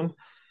that zone.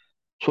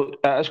 So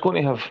it's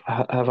going to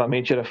have a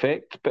major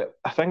effect. But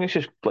I think it's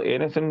just like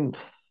anything.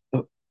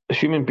 As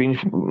human beings,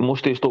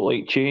 most days don't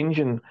like change,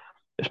 and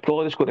it's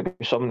probably just going to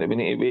be something that we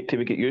need to wait till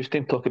we get used to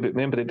and talk about.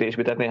 Remember the days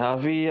we didn't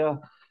have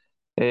VAR,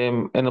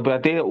 and there'll be a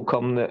day that will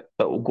come that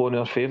will go in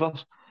our favour,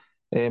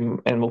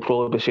 and we'll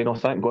probably be saying, "Oh,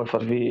 thank God for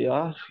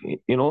VAR,"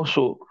 you know.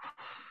 So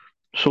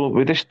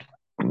we just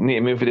need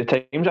to move with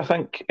the times, I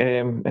think,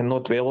 and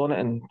not dwell on it,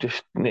 and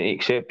just need to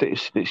accept that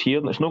it's here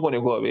and it's not going to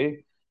go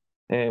away.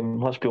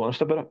 Let's be honest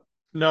about it.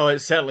 No,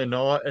 it's certainly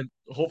not, and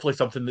hopefully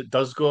something that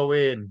does go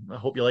away. And I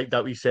hope you like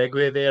that wee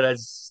segue there.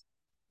 Is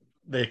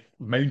the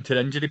mounting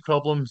injury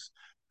problems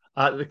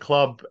at the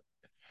club.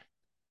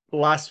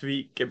 Last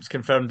week, it was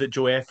confirmed that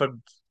Joe Efford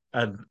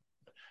had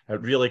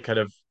it really kind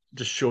of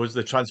just shows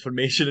the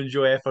transformation in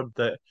Joe Efford.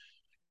 That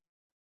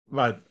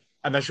my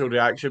initial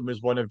reaction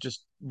was one of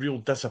just real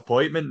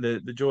disappointment.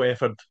 The Joe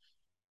Efford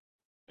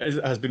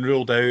has been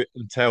ruled out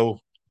until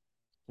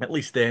at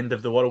least the end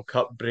of the World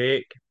Cup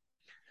break.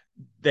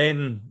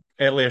 Then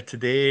earlier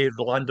today,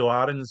 Rolando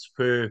Aarons,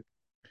 who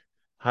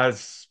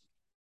has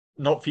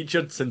not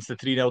featured since the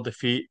 3-0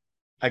 defeat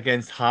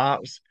against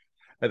Hearts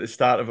at the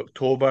start of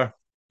October,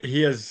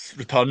 he has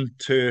returned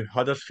to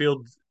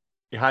Huddersfield.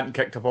 He hadn't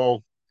kicked a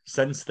ball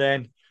since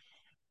then.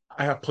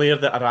 A player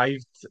that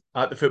arrived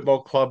at the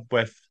football club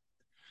with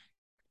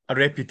a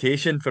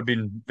reputation for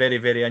being very,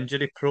 very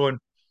injury prone.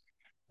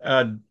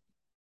 And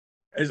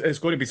it's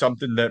going to be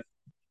something that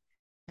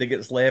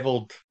gets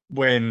levelled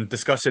when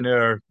discussing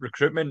our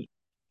recruitment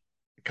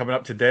coming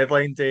up to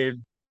deadline day.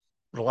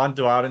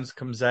 Rolando Aarons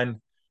comes in,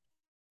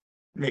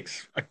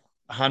 makes a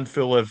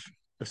handful of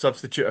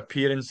substitute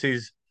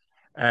appearances.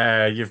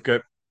 You've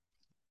got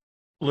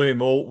Louis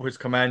Moult, who's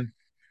come in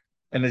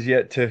and is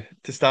yet to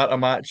start a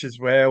match as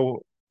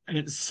well.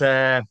 It's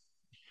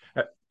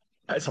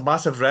it's a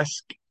massive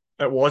risk.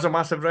 It was a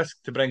massive risk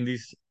to bring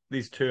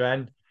these two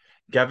in,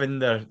 given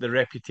their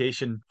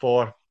reputation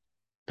for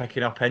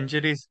picking up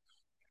injuries.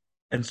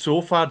 And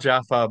so far,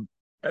 Jaffa,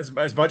 as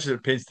much as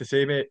it pains to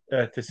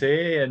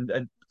say,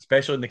 and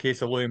especially in the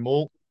case of Louis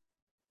Moult,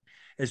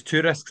 is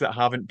two risks that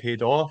haven't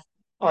paid off.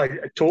 I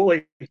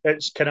totally.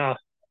 It's kind of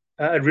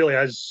it really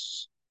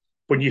is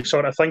when you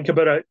sort of think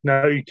about it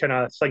now. Kind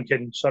of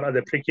thinking sort of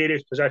the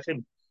precarious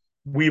position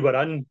we were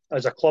in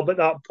as a club at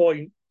that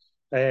point,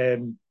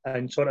 and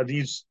sort of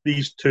these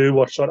two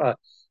were sort of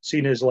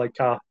seen as like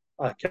a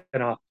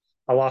kind of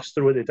a last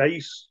throw of the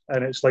dice,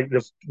 and it's like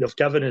they've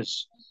given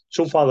us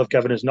so far they've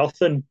given us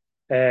nothing.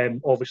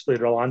 Obviously,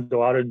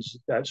 Rolando Aarons,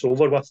 it's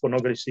over with. We're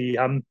not going to see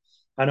him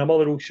in a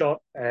Motherwell shirt.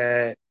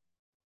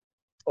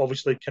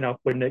 Obviously, kind of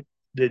when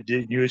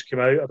the news came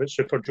out about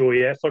Super Joey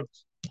Efford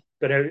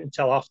been out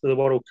until after the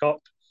World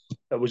Cup,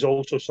 it was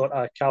also sort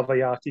of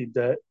caveated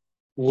that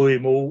Louis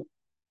Moult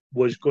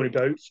was going to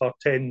be out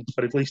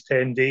for at least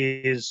 10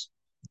 days.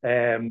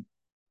 The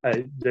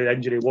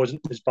injury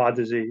wasn't as bad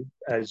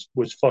as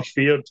was first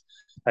feared,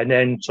 and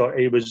then sort of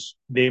he was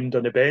named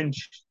on the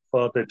bench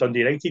for the Dundee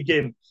United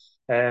game.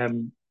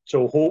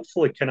 So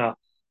hopefully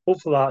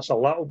that's a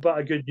little bit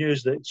of good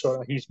news that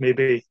sort of he's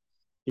maybe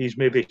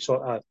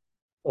sort of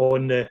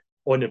on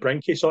the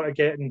brink of sort of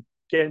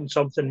getting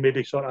something,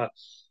 maybe sort of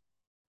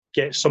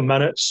get some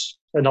minutes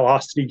in the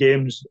last three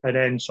games, and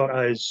then sort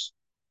of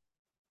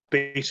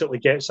basically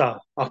gets a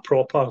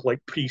proper like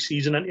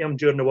pre-season into him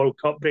during the World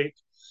Cup break,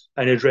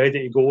 and is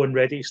ready to go and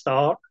ready to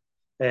start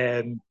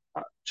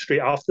straight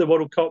after the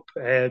World Cup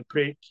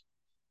break,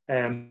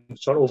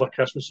 sort of over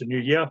Christmas and New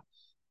Year.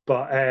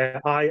 But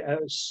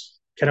it's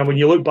kind of when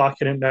you look back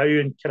at it now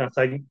and kind of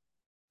think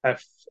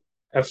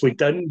if we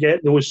didn't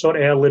get those sort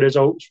of early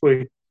results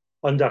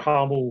under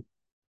Hamill,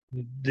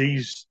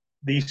 these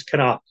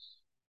kind of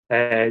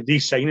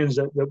these signings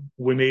that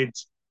we made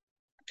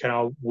kind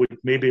of would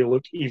maybe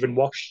look even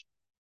worse,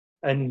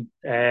 and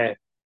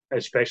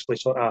especially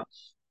sort of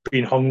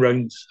being hung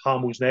round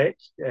Hamill's neck,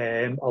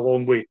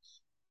 along with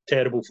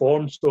terrible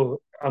form.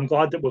 So I'm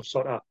glad that we've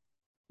sort of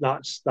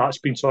that's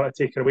been sort of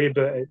taken away,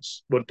 but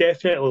we're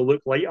definitely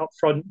look light up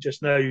front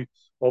just now.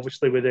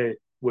 Obviously,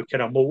 with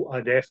kind of Moult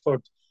and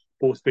Efford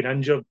both been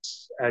injured,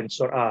 and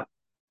sort of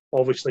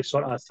obviously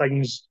sort of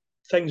things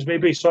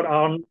maybe sort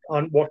of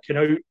aren't working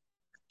out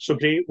so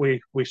great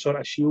with sort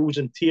of Shields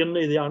and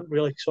Tierney. They aren't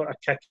really sort of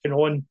kicking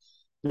on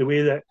the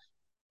way that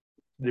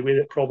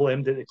probably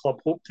the club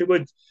hoped it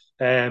would.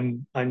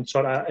 And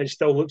sort of it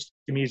still looks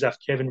to me as if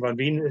Kevin Van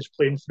Veen is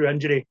playing through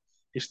injury.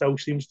 He still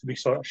seems to be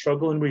sort of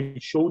struggling with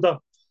his shoulder.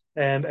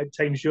 At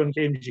times during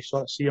games, you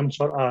sort of see him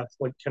sort of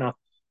like kind of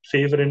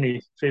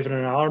favouring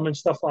an arm and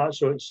stuff like that.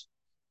 So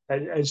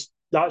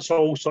that's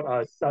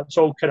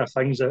all kind of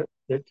things that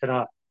kind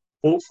of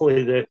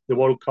hopefully the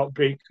World Cup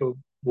break will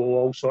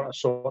all sort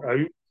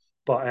out.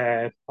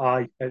 But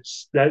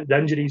it's the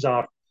injuries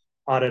are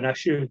an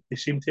issue. They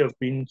seem to have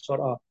been sort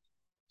of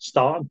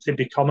starting to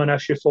become an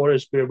issue for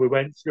us, where we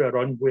went through a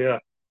run where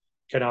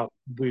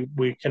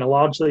we kind of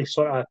largely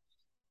sort of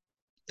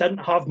didn't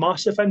have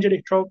massive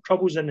injury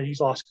troubles in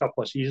these last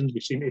couple of seasons. They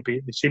seem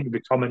to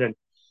be coming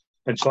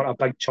in sort of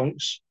big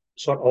chunks,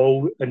 sort of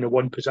all in the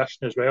one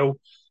position as well.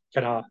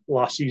 Kind of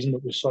last season,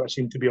 it was sort of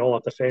seemed to be all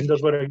our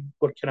defenders were kind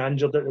of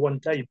injured at the one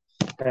time.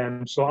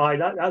 So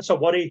that's a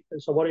worry.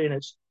 It's a worry, and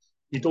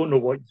you don't know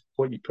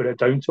what you put it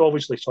down to.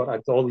 Obviously, sort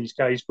of all these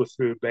guys go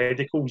through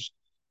medicals,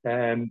 but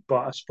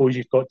I suppose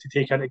you've got to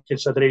take into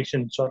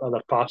consideration sort of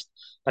their past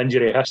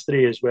injury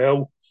history as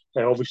well.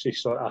 Obviously,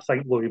 sort of, I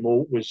think Louis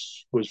Moult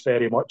was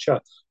very much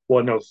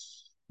one of,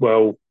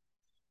 well,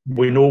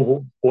 we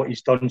know what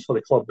he's done for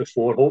the club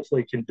before.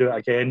 Hopefully, he can do it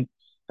again,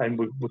 and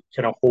we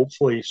kind of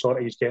hopefully sort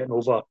of he's getting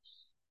over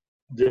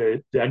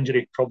the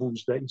injury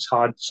troubles that he's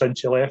had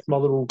since he left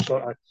Motherwell.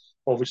 Sort of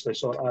obviously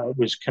sort of it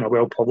was kind of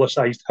well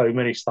publicised how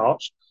many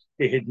starts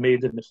he had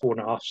made in the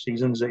 4.5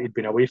 seasons that he'd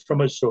been away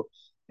from us. So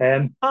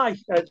Aye,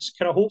 it's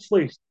kind of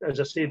hopefully, as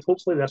I said,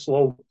 hopefully this will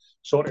all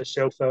sort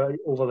itself out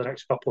over the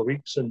next couple of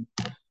weeks and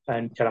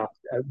kind of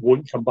it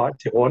won't come back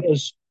to haunt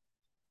us.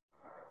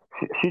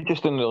 See,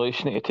 just in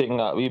relation to taking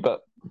that wee bit,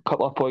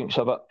 couple of points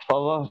a bit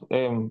further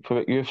for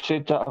what you've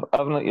said,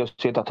 everything that you've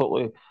said, I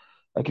totally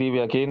agree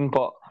with again,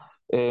 but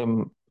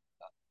I'm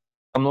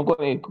not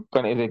going to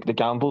go into the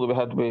gamble that we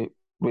had with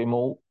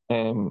Moult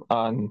and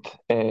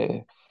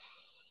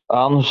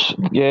Arns.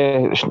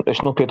 Yeah,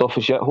 it's not paid off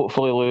as yet.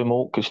 Hopefully, Louis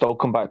Moult can still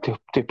come back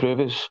to prove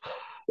his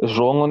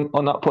wrong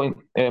on that point.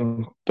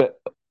 But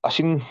I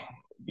seen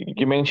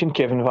you mentioned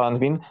Kevin Van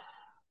Veen.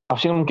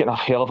 I've seen him getting a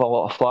hell of a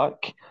lot of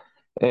flack.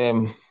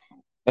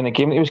 In the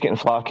game that he was getting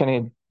flack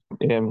in,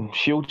 he had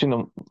Shields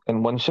on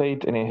one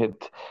side and he had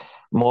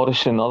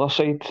Morris on the other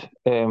side.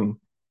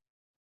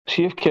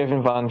 See if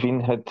Kevin Van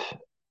Veen had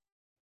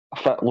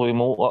fit Louis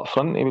Moult up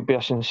front, he would be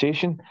a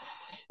sensation.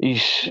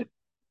 There's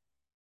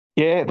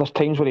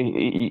times where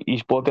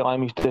his body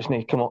language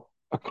doesn't come up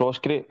across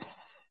great.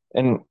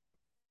 And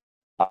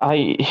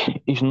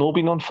he's not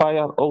been on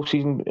fire all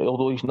season,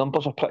 although his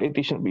numbers are pretty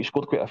decent, but he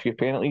scored quite a few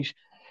penalties.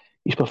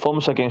 His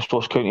performance against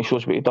Ross County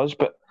shows what he does,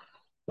 but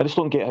I just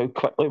don't get how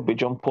quickly we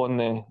jump on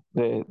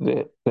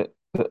the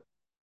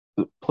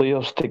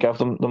players to give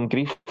them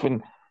grief.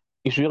 And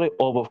he's really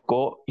all we've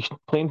got. He's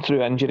playing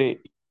through injury.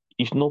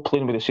 He's not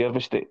playing with the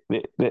service that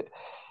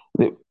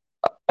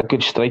a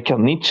good striker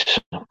needs.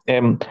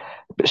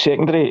 But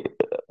secondary,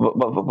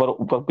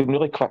 we've been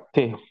really quick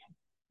to,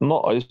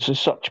 not us as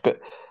such, but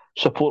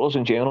supporters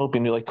in general have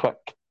been really quick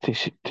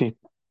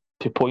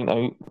to point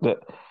out that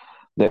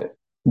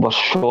we're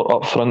short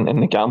up front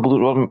and the gamble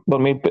that were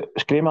made. But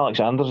it's Graham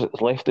Alexander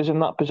that's left us in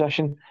that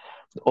position.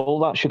 All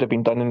that should have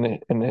been done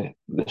in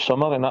the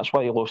summer, and that's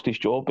why he lost his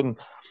job. And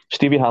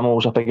Stevie Hamill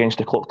was up against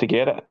the clock to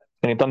get it,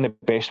 and he'd done the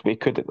best we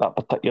could at that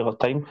particular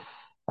time.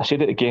 I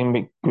said at the game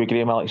with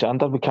Graham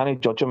Alexander, we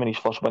can't judge him in his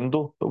first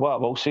window. But what I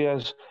will say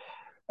is,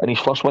 in his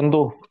first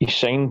window, he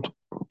signed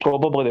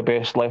probably the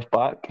best left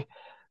back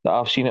that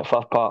I've seen at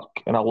Fir Park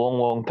in a long,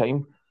 long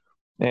time.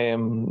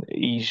 I've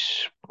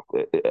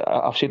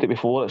said it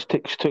before,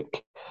 it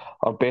took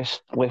our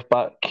best left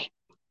back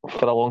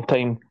for a long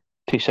time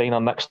to sign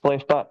our next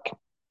left back.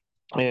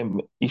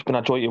 He's been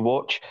a joy to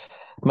watch.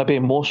 Maybe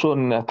more so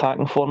in the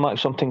attacking format,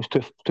 sometimes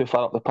too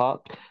far up the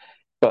park.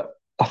 But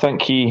I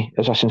think he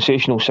is a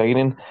sensational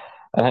signing.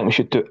 I think we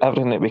should do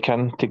everything that we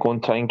can to go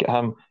and try and get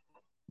him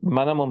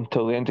minimum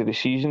till the end of the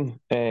season.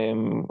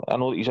 I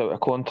know that he's out of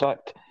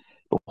contract,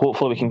 but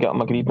hopefully we can get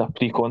him agreed in a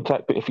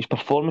pre-contract. But if his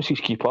performances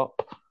keep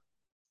up,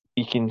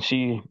 you can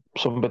see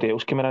somebody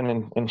else coming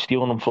in and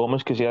stealing him from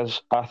us, because he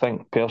is, I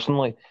think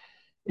personally,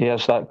 he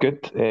is that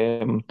good.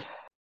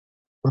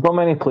 There's not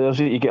many players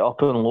that you get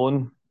up on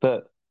loan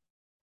that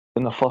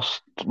in the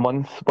first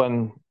month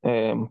win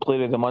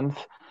Player of the Month.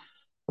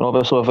 And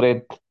obviously I've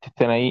read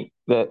tonight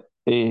that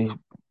he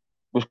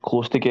was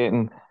close to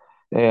getting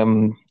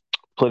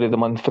Player of the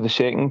Month for the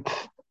second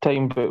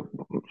time, but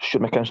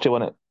Stuart McKinstry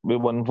won it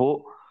with one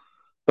vote.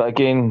 But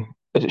again,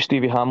 is it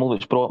Stevie Hamill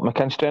that's brought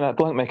McKinstry in? I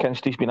don't think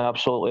McKinstry's been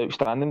absolutely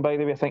outstanding, by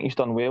the way. I think he's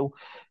done well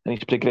and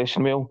he's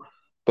progressing well.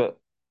 But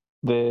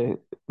the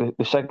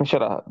signature,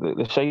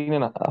 the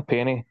signing a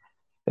Penny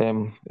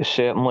has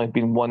certainly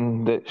been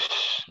one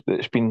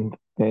that's been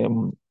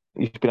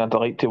he's been a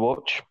delight to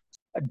watch.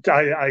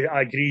 I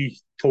agree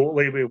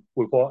totally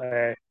with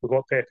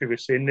what Pepe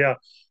was saying there.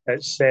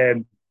 It's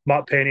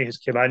Matt Penny has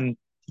come in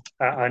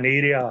at an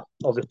area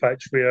of the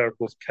pitch where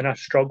we've kind of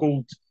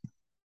struggled.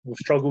 We've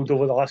struggled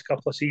over the last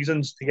couple of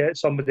seasons to get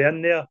somebody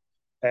in there.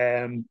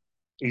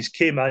 He's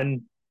came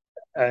in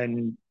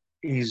and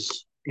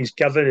he's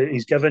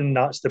given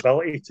that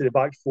stability to the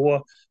back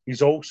four.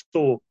 He's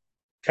also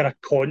kind of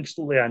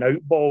constantly an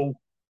outball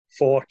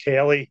for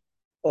Kelly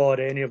or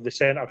any of the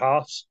centre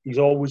halves. He's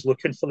always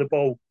looking for the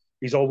ball.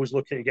 He's always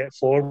looking to get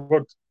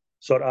forward.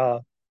 Sort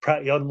of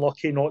pretty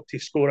unlucky not to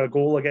score a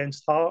goal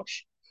against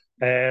Hearts,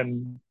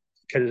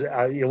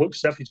 because he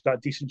looks as if he's got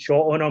a decent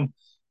shot on him.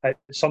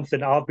 It's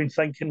something I've been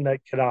thinking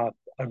that I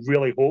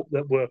really hope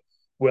that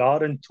we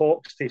are in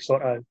talks to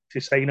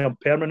sign him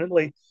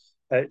permanently.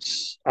 I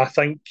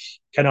think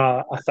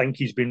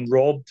he's been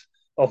robbed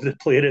of the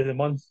Player of the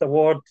Month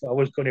award. I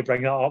was going to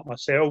bring that up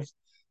myself.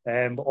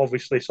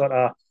 Obviously,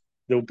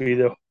 there'll be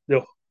the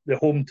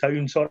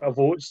hometown sort of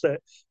votes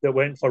that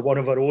went for one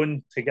of our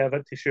own to give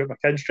it to Stuart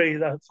McKinstry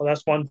for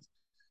this month.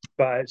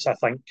 But I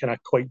think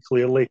quite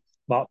clearly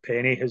Matt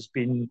Penny has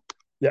been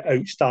the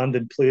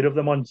outstanding Player of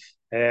the Month.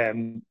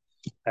 And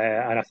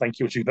I think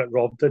he was a bit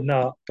robbed in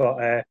that.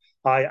 But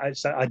I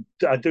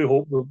do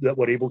hope that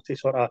we're able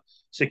to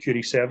secure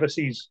his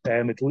services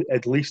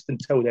at least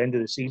until the end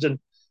of the season,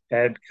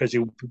 because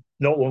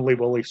not only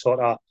will he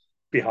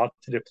be hard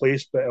to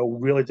replace, but it'll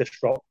really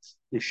disrupt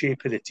the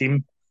shape of the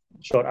team.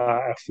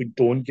 If we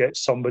don't get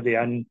somebody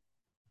in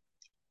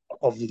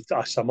of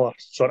a similar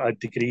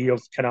degree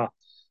of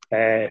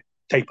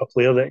type of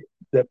player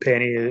that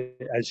Penny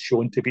is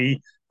shown to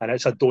be, and I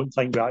don't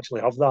think we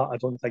actually have that. I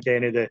don't think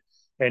any of the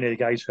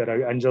guys who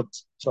are out injured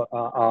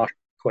are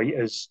quite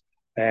as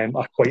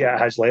are quite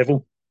at his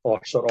level or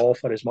sort of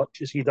offer as much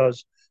as he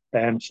does.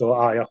 So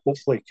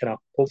hopefully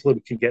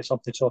we can get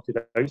something sorted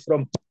out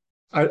from him.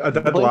 I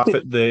did laugh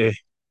at the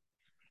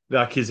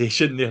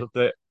accusation there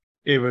that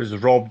he was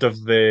robbed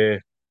of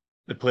the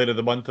Player of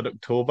the Month in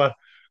October.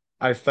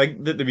 I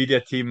think that the media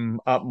team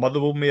at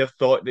Motherwell may have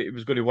thought that he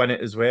was going to win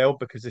it as well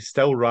because they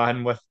still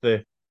ran with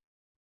the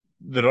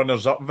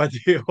runners up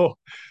video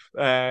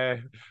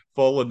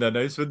following the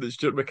announcement that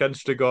Stuart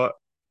McKinstry got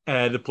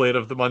the Player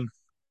of the Month,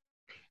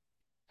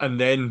 and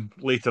then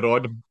later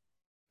on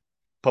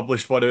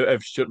published one out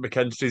of Stuart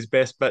McKinstry's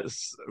best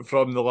bits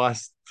from the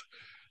last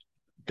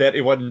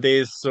 31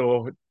 days.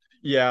 So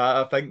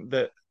yeah, I think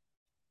that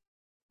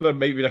there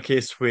might be a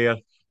case where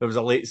there was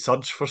a late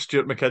surge for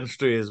Stuart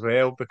McKinstry as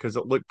well because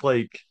it looked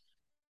like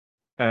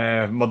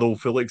Motherwell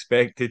fully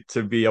expected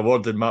to be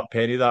awarding Matt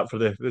Penny that for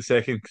the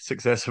second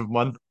successive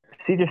month.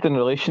 See, just in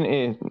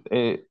relation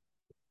to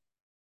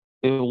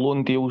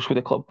loan deals with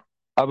the club,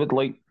 I would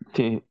like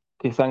to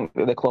think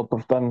that the club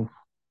have done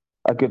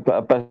a good bit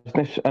of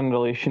business in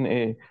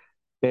relation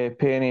to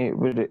Penny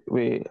with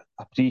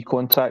a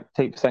pre-contract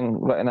type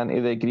thing written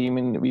into the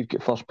agreement. We've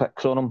got first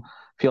picks on him.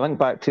 If you link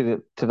back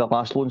to the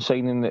last loan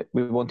signing that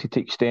we wanted to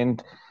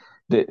extend,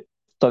 that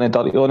done a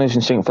dirty on us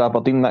and signed for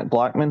Aberdeen, Nick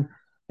Blackman,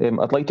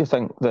 I'd like to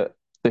think that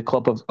the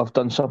club have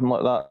done something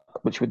like that,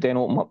 which would then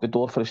open up the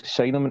door for us to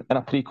sign him in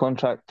a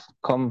pre-contract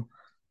come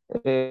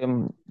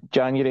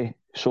January.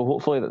 So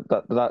hopefully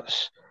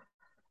that's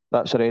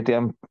already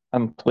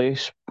in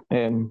place.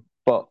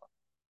 But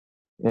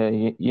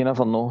you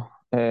never know.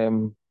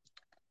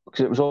 Because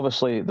it was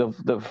obviously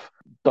they've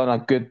done a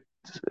good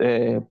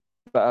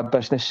bit of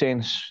business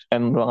sense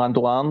in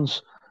Rolando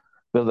Arns,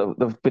 where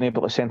they've been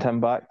able to send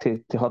him back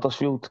to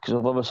Huddersfield because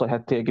they've obviously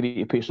had to agree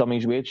to pay some of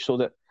his wage so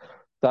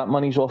that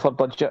money's off our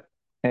budget.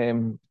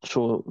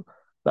 So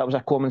that was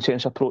a common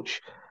sense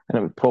approach, and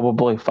it would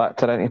probably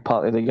factor into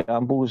part of the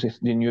gamble as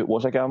they knew it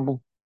was a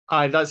gamble.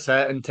 Aye, that's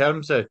it. In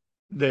terms of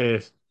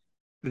the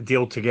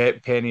deal to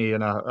get Penny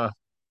on a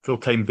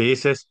full-time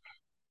basis,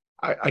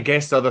 I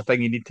guess the other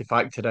thing you need to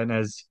factor in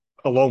is,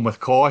 along with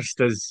cost,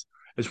 is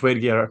where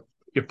you're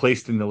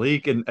placed in the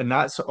league, and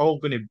that's all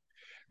going to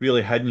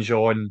really hinge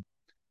on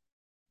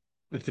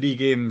the 3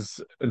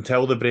 games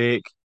until the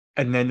break,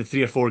 and then the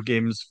 3 or 4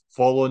 games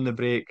following the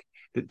break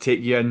that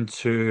take you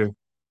into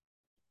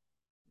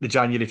the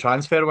January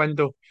transfer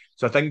window.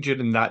 So I think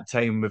during that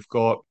time we've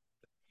got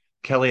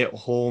Killie at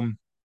home,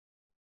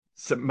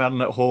 St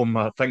Mirren at home.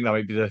 I think that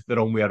might be the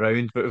wrong way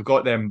around, but we've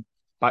got them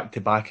back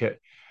to back at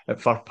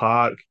Fir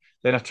Park,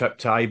 then a trip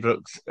to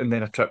Ibrox, and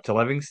then a trip to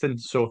Livingston.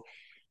 So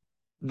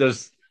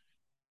there's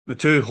the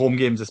 2 home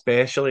games,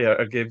 especially,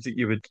 are games that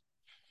you would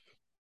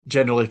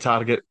generally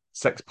target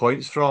 6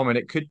 points from, and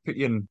it could put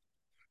you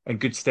in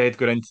good stead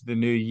going into the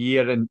new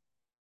year, and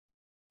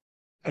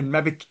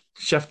maybe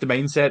shift the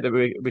mindset that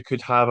we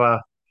could have a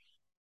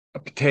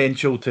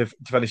potential to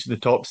finish in the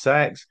top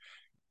 6,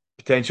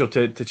 potential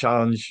to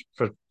challenge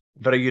for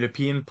a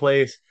European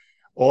place,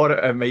 or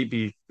it might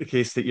be the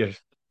case that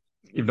you've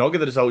not got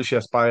the results you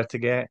aspire to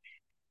get,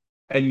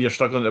 and you're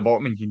struggling at the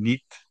bottom, and you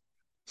need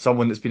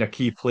someone that's been a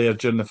key player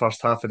during the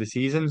first half of the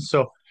season.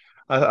 So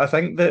I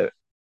think that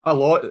a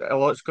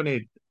lot's going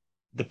to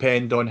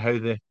depend on how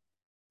the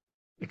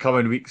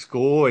coming weeks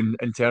go in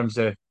terms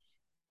of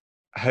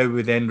how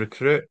we then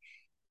recruit.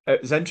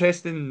 It's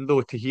interesting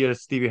though to hear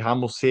Stevie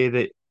Hamill say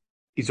that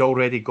he's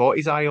already got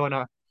his eye on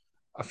a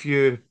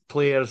few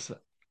players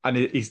and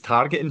he's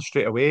targeting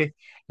straight away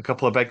a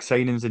couple of big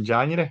signings in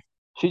January.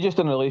 See, just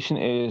in relation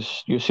to,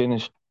 as you're saying,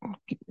 is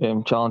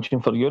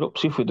challenging for Europe.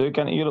 See, if we do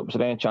get into Europe, is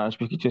there any chance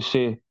we could just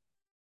say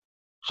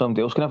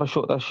somebody else can have a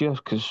shot this year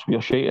because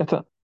we're shite at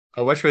it?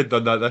 I wish we'd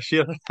done that this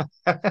year.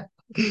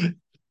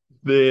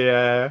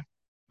 The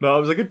no,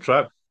 it was a good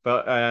trip,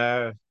 but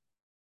it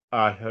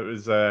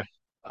was.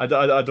 I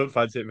don't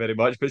fancy it very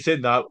much. But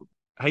saying that,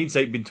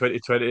 hindsight being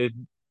 2020,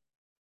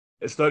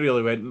 it's not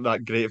really went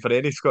that great for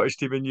any Scottish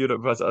team in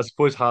Europe. I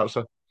suppose Hearts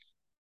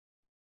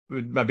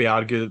would maybe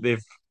argue that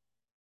they've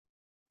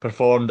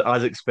performed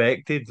as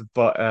expected,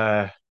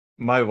 but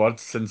my word,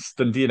 since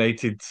Dundee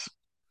United's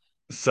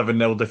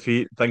 7-0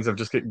 defeat, things have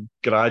just got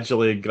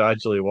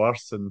gradually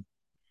worse. And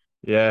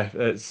yeah,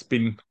 it's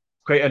been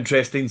quite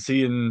interesting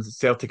seeing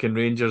Celtic and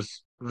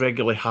Rangers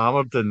regularly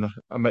hammered in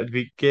a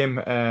midweek game.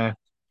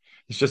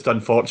 It's just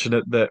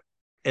unfortunate that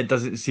it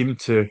doesn't seem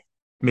to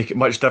make it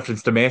much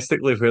difference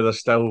domestically, where they're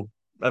still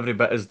every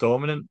bit as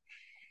dominant.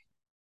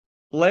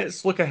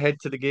 Let's look ahead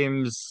to the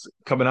games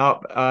coming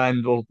up,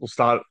 and we'll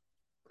start,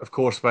 of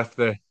course, with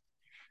the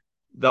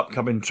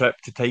upcoming trip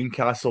to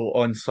Tynecastle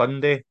on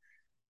Sunday.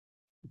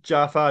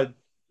 Jaffa,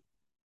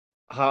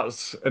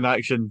 Hearts in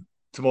action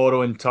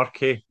tomorrow in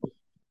Turkey.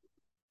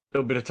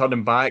 They'll be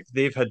returning back.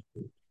 They've had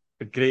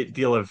a great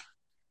deal of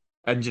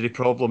injury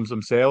problems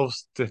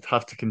themselves to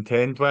have to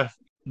contend with.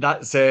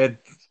 That said,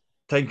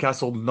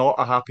 Tynecastle not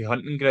a happy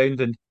hunting ground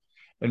in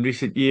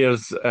recent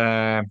years.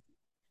 You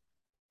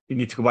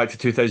need to go back to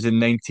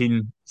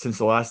 2019 since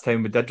the last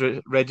time we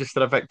did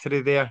register a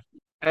victory there.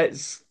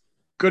 It's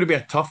going to be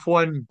a tough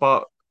one,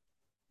 but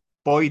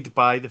buoyed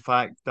by the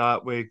fact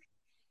that we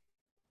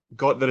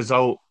got the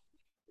result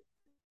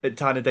at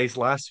Tannadice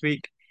last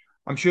week.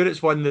 I'm sure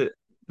it's one that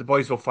the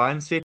boys will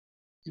fancy.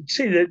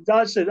 See,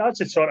 that's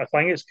the sort of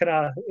thing. It's kind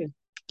of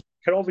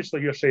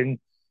obviously you're saying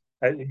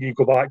you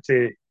go back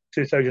to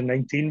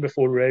 2019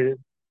 before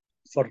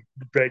for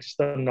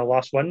registering the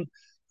last one.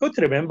 Got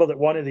to remember that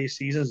one of these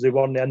seasons they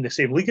weren't in the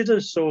same league as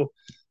us, so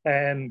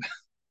um,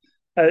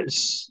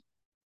 it's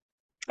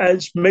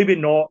it's maybe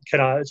not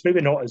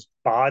as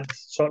bad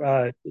sort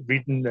of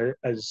reading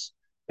as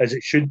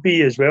it should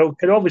be as well.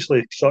 And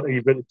obviously, sort of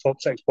you've got the top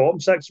six,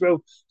 bottom six.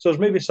 Well, so there's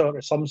maybe sort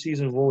of some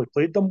seasons we've only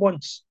played them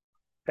once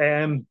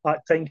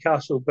at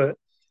Tynecastle, but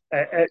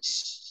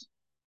it's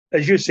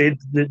as you said,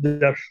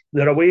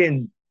 they're away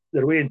in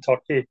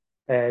Turkey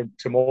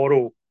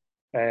tomorrow.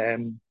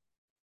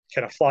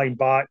 Kind of flying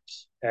back.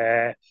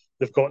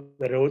 They've got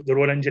their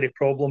own injury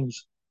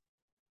problems.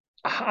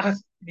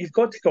 You've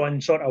got to go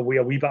in sort of with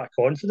a wee bit of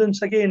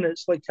confidence again.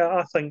 It's like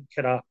I think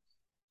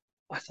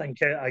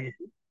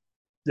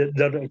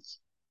they're,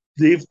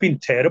 they've been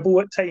terrible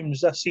at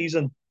times this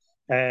season.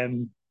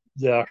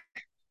 They're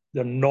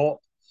not.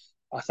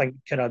 I think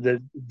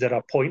they're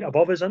a point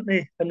above us, aren't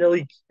they, in the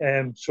league?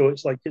 So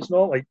it's like it's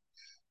not like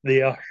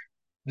they're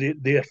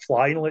they're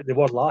flying like they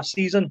were last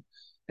season.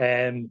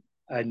 And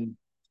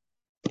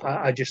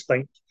I just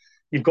think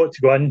you've got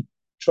to go in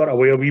sort of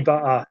with a wee bit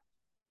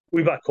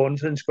of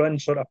confidence, go in,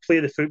 sort of play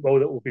the football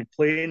that we've been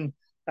playing,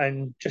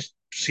 and just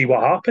see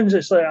what happens.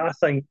 It's like I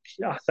think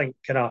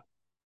kind of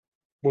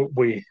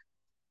we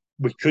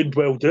could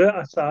well do it.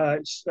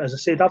 As I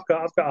said, I've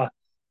got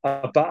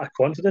a bit of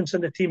confidence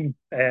in the team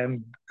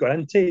going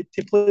in to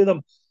play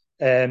them.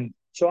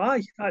 So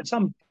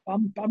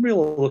I'm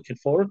really looking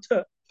forward to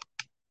it.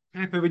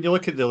 Yeah, but when you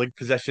look at the league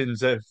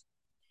positions of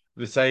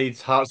the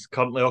sides, Hearts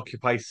currently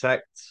occupy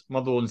sixth,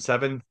 Motherwell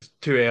seventh. It's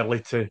too early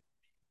to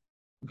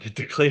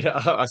declare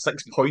a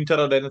 6 pointer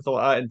or anything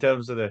like that in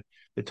terms of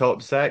the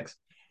top six.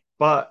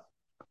 But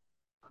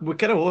we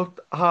kind of looked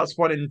Hearts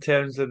won in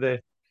terms of the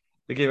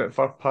game at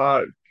Fir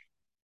Park.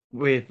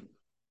 We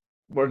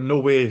were no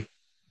way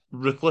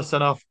ruthless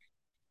enough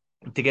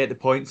to get the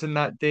points in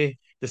that day,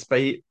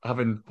 despite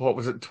having, what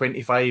was it,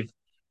 25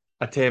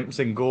 attempts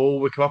in goal.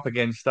 We come up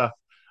against a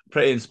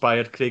pretty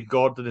inspired Craig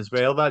Gordon as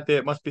well that day,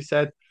 it must be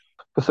said.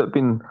 If it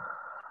been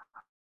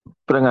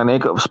bring a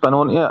negative spin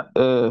onto it,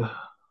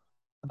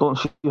 I don't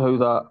see how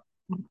that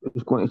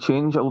is going to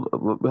change.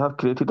 We have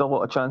created a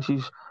lot of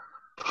chances.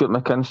 Stuart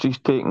McKinstry's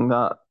taking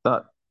that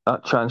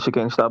chance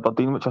against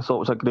Aberdeen, which I thought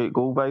was a great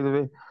goal, by the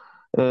way.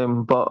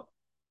 But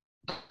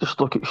just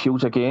look at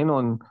Shields again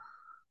on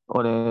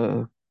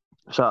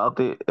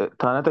Saturday at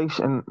Tannadice,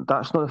 and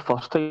that's not the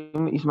first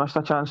time that he's missed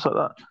a chance like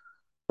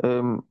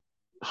that.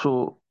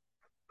 So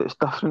it's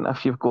different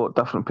if you've got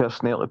different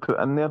personnel to put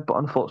in there, but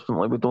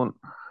unfortunately we don't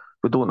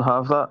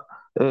have that.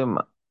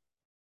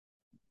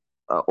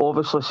 I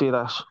obviously say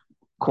this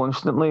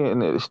constantly,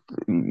 and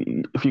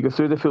if you go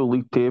through the full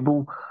league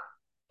table,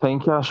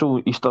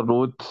 Tynecastle, Easter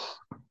Road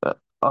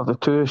are the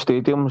two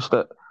stadiums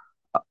that,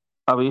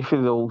 away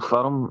from the Old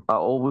Firm, I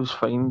always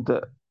find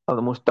that are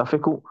the most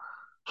difficult.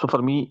 So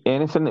for me,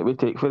 anything that we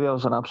take for there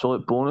is an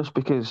absolute bonus,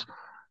 because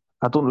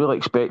I don't really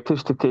expect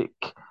us to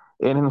take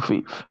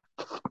anything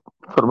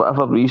for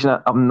whatever reason.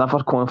 I'm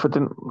never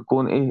confident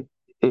going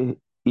to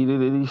either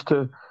of these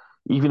two.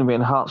 Even when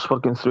Hearts were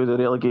going through the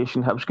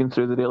relegation, Hibs going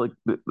through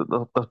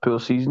the poor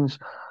seasons,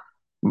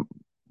 we've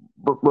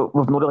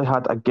not really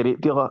had a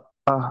great deal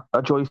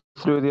of joy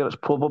through there. It's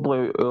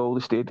probably all the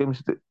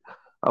stadiums that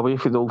away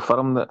from the Old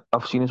Firm that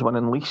I've seen as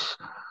winning lease.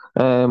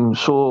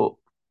 So,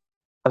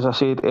 as I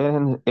said,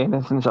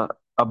 anything's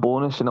a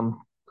bonus, and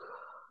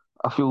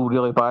I feel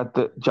really bad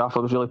that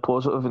Jaffa was really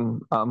positive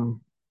and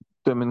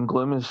doom and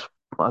gloom as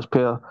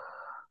per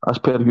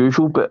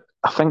usual. But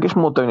I think it's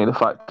more down to the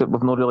fact that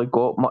we've not really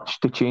got much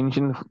to change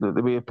in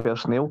the way of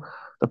personnel.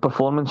 The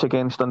performance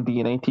against Dundee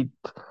United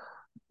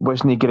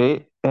wasn't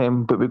great,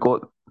 but we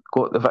got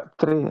the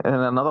victory. And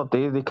another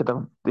day they could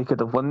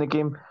have won the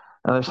game.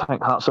 And I just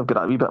think Hearts have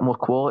got a wee bit more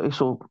quality,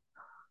 so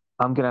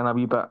I'm getting a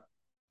wee bit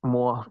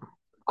more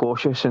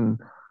cautious and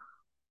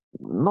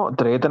not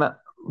dreading it,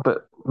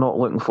 but not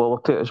looking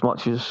forward to it as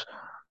much as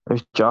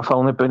Jaffa.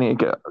 Only been to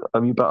get a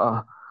wee bit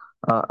of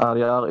a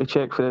reality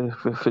check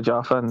for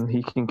Jaffa, and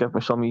he can give me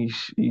some of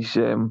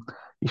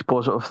his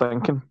positive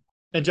thinking.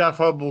 And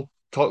Jaffa, we'll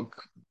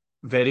talk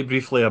very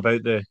briefly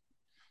about the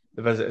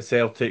visit to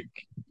Celtic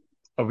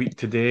a week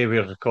today.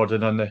 We're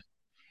recording on the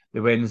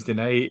Wednesday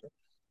night.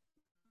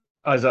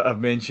 As I've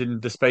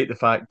mentioned, despite the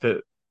fact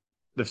that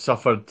they've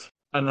suffered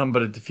a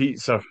number of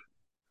defeats, or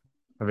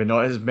maybe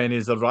not as many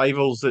as their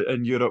rivals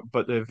in Europe,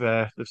 but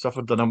they've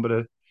suffered a number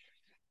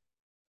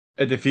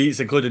of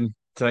defeats, including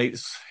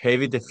tonight's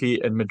heavy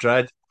defeat in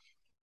Madrid.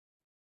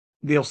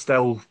 They'll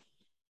still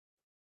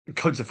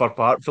come to Fir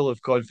Park full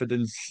of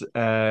confidence.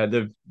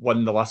 They've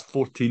won the last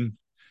 14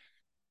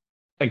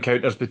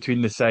 encounters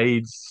between the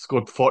sides,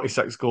 scored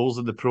 46 goals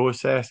in the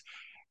process.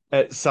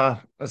 It's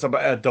a bit of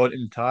a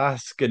daunting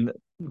task, and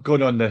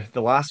going on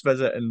the last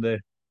visit in the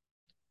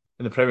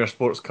in the Premier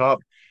Sports Cup.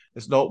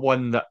 It's not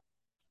one that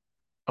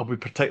I'll be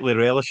particularly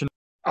relishing.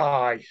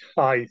 Aye.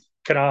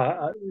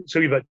 It's a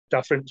wee bit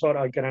different, sort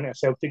of getting into a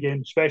Celtic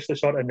game, especially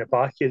sort of in the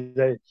back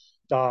of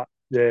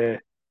the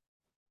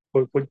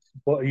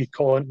what are you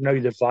calling it now,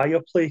 the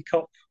Viaplay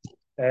Cup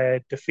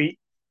defeat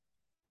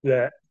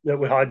that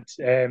we had.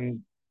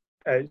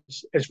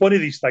 It's one of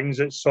these things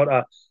that's sort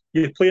of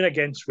you're playing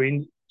against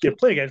Rangers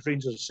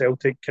and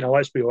Celtic. Kind of,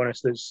 let's be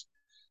honest, it's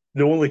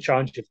the only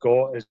chance you've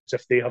got is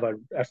if they have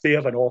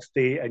an off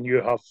day and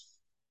you have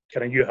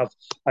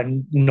a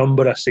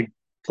number of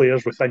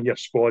players within your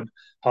squad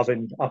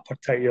having a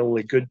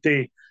particularly good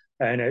day.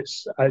 And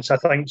it's I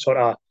think sort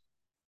of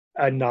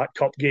in that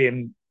cup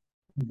game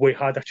we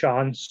had a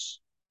chance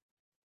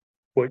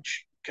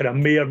which kind of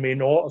may or may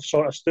not have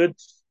sort of stood.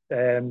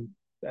 It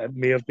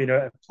may have been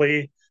out of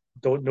play,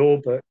 don't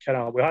know, but kind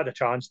of we had a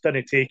chance,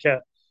 didn't take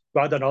it.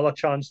 We had another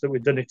chance that we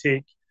didn't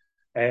take,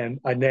 and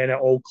then it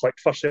all clicked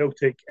for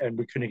Celtic, and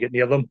we couldn't get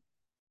near them.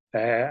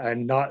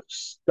 And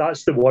that's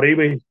the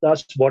worry.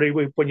 That's the worry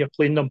when you're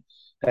playing them.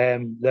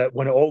 That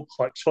when it all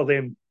clicks for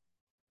them,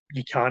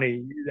 you can't.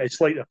 It's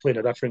like they're playing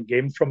a different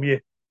game from you,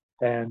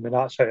 and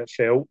that's how it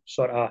felt.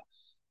 Sort of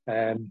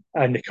in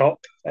the cup.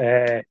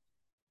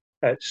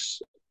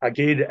 It's I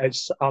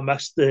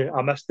missed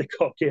the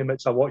cup game.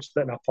 I watched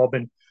it in a pub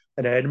in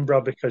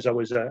Edinburgh because I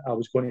was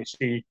going to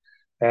see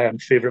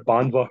favourite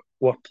band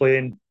were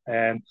playing,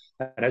 and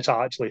I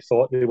actually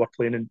thought they were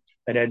playing in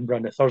Edinburgh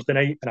on the Thursday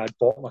night, and I'd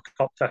bought my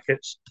cup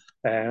tickets,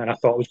 and I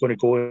thought I was going to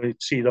go and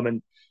see them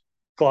in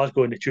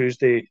Glasgow on the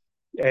Tuesday,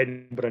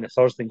 Edinburgh on the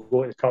Thursday, and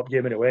go to the cup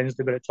game on the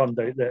Wednesday. But it turned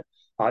out that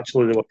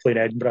actually they were playing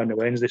Edinburgh on the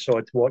Wednesday, so I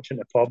had to watch in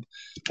the pub.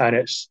 And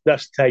it's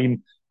this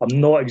time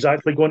I'm not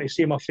exactly going to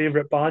see my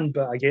favourite band,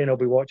 but again I'll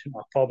be watching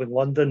a pub in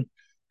London,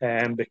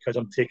 because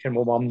I'm taking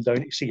my mum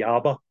down to see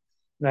ABBA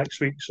next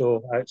week,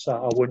 so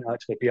I wouldn't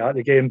actually be at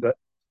the game. But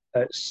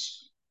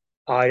as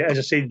I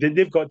say,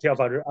 they've got to have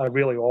a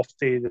really off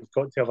day. They've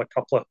got to have a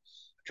couple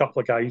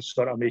of guys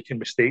sort of making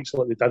mistakes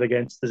like they did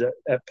against us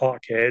at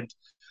Parkhead,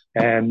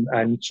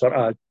 and sort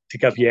of to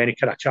give you any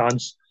kind of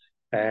chance.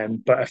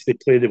 But if they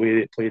play the way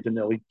they played in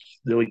the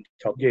League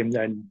Cup game,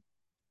 then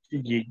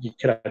you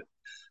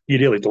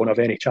really don't have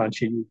any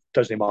chance. It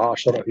doesn't matter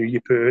sort of who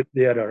you put out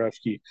there, or if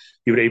you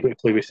were able to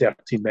play with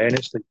 13 men.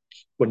 It's like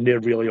when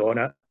they're really on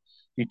it,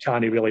 you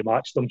can't really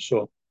match them.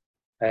 So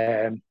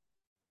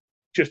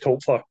just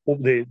hope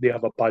they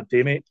have a bad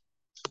day, mate.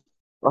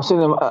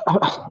 Listen,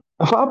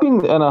 if I've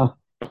been in a...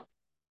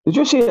 Did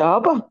you say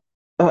ABBA?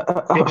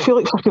 I feel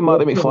like fucking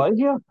Marty McFly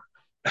here.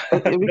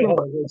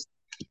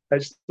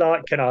 It's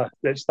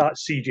that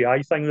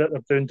CGI thing that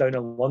they're doing down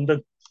in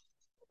London.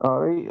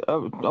 All right,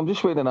 I'm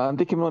just waiting.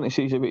 Andy came on to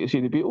say he's about to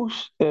see the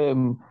Beatles.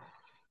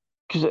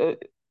 Because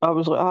I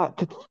was like,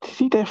 did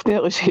he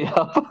definitely say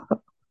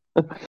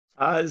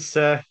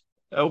ABBA?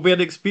 It'll be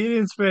an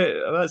experience, mate.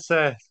 That's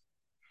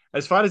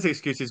as far as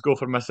excuses go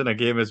for missing a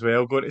game as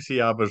well. Going to see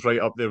ABBA's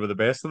right up there with the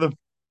best of them.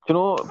 You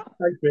know,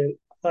 Thanks, mate.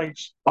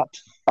 Thanks.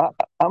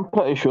 I'm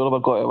pretty sure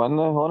we've got to win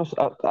now. Honest,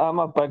 I'm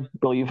a big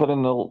believer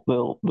in the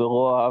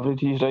law of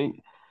averages. Right,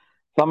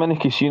 if I'm in a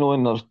casino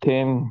and there's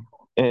 10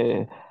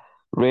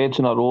 reds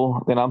in a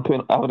row, then I'm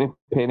putting every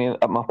penny in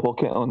my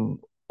pocket on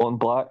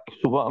black.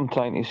 So what I'm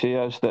trying to say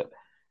is that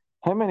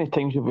how many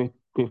times have we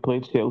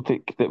played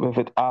Celtic that we've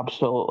had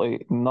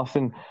absolutely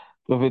nothing?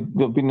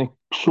 We've been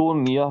so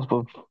near,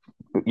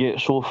 yet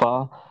so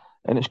far,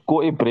 and it's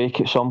got to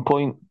break at some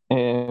point.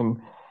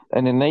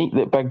 And the night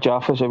that Big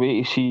Jaffa's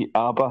away to see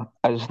ABBA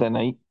is the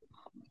night.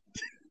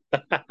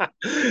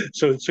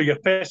 So you're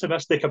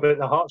pessimistic about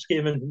the Hearts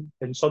game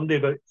in Sunday,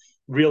 but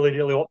really,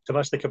 really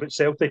optimistic about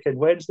Celtic in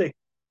Wednesday.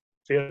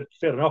 Fair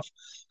enough.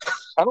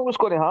 I know what's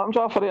going to happen,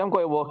 Jaffa. Right? I'm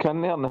going to walk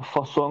in there and the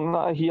first song that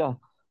I hear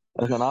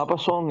is an ABBA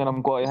song, and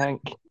I'm going to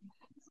think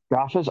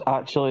Jaffa's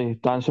actually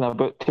dancing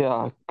about to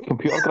a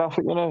computer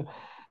graphic, you know,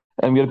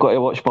 and we're going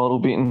to watch Motherwell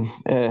beating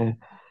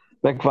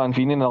Big Van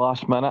Veen in the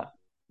last minute.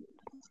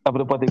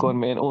 Everybody going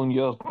mental, and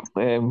you're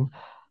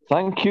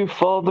thank you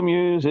for the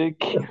music.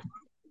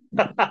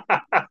 That'll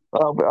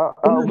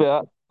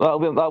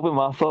be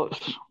my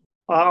thoughts.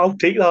 I'll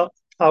take that.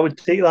 I would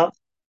take that.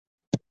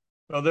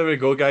 Well, there we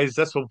go, guys.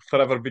 This will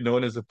forever be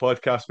known as the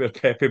podcast where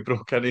Pepe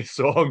broke any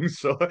songs.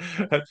 So,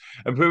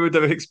 and who would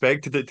have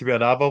expected it to be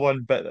an ABBA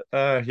one? But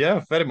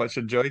yeah, very much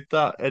enjoyed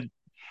that. And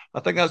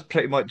I think that's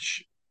pretty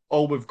much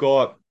all we've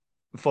got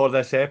for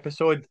this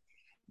episode,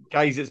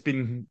 guys. It's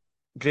been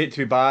great to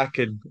be back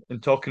and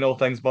talking all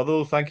things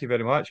Motherwell. Thank you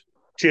very much.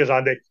 Cheers,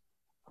 Andy.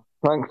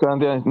 Thanks,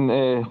 Andy.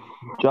 And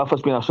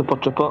Jaffa's been a super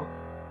tripper.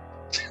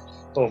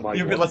 Oh my God.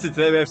 You've been listening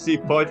to the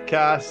MFC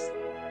podcast.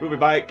 We'll be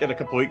back in a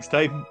couple of weeks'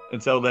 time.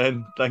 Until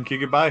then, thank you.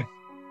 Goodbye.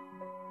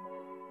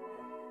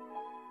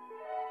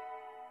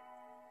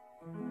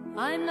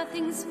 I'm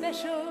nothing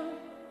special.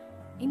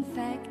 In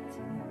fact,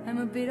 I'm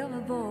a bit of a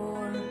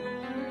bore.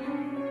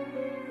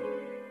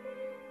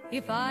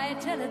 If I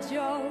tell a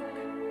joke,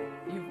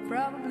 you've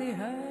probably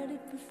heard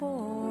it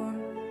before.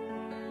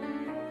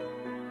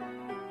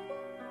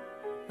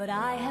 But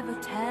I have a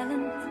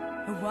talent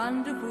a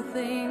wonderful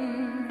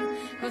thing,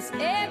 'cause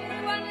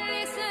everyone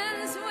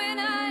listens when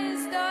I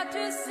start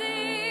to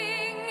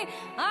sing.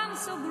 I'm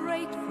so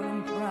grateful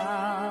and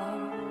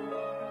proud.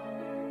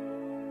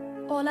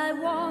 All I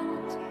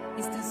want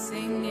is to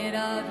sing it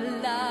out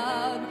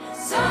loud.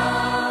 So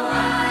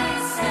I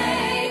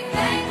say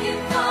thank you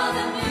for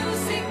the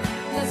music,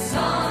 the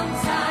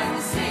songs I'm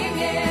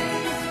singing.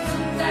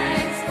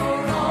 Thanks for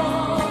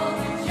all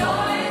the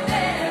joy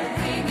they're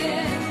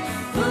bringing.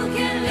 Who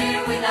can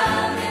live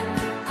without it?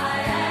 I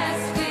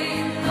ask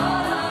in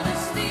all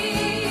honesty.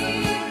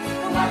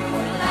 What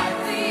would life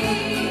be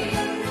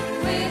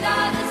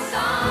without the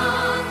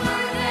song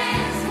or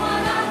dance?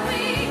 What are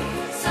we?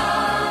 So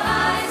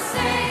I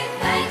say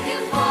thank you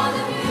for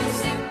the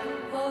music,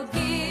 for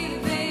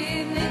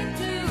giving it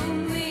to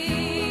me.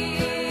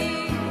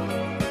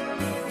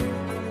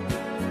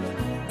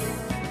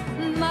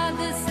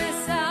 Mother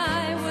says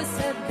I was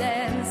a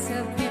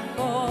dancer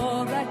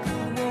before I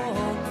could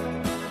walk.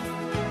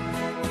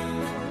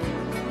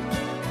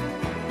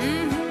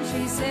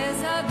 She says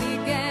I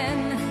began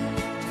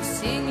to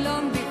sing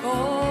long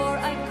before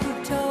I could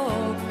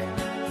talk.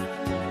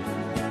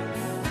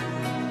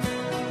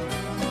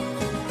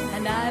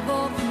 And I've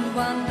often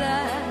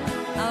wondered,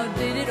 how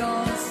did it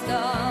all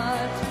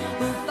start?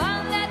 Who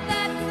found that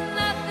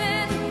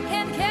nothing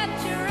can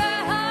capture a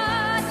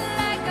heart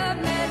like a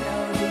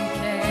melody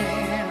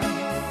can?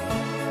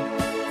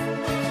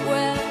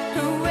 Well,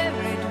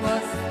 whoever it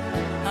was,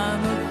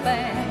 I'm a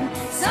fan.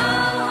 So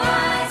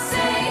I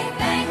say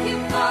thank you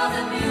for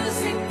the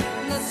music,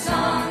 the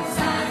songs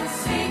I'm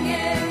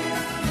singing.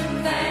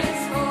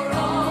 Thanks for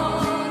all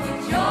the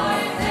joy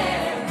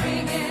they're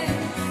bringing.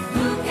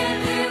 Who can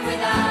live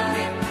without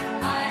it?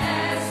 I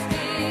ask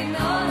in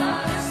all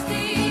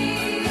honesty.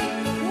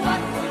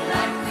 What would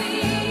life be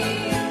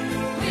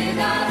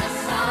without a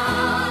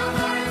song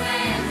or a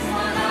dance?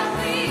 What are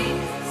we?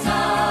 So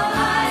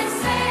I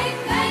say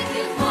thank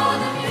you for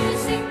the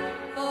music,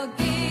 for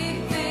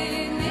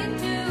giving it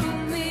to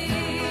me.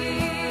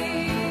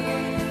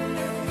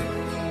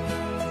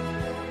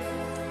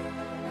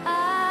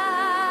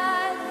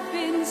 I've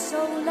been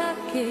so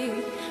lucky.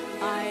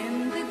 I am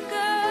the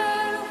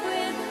girl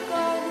with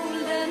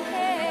golden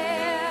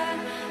hair.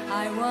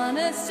 I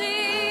wanna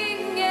see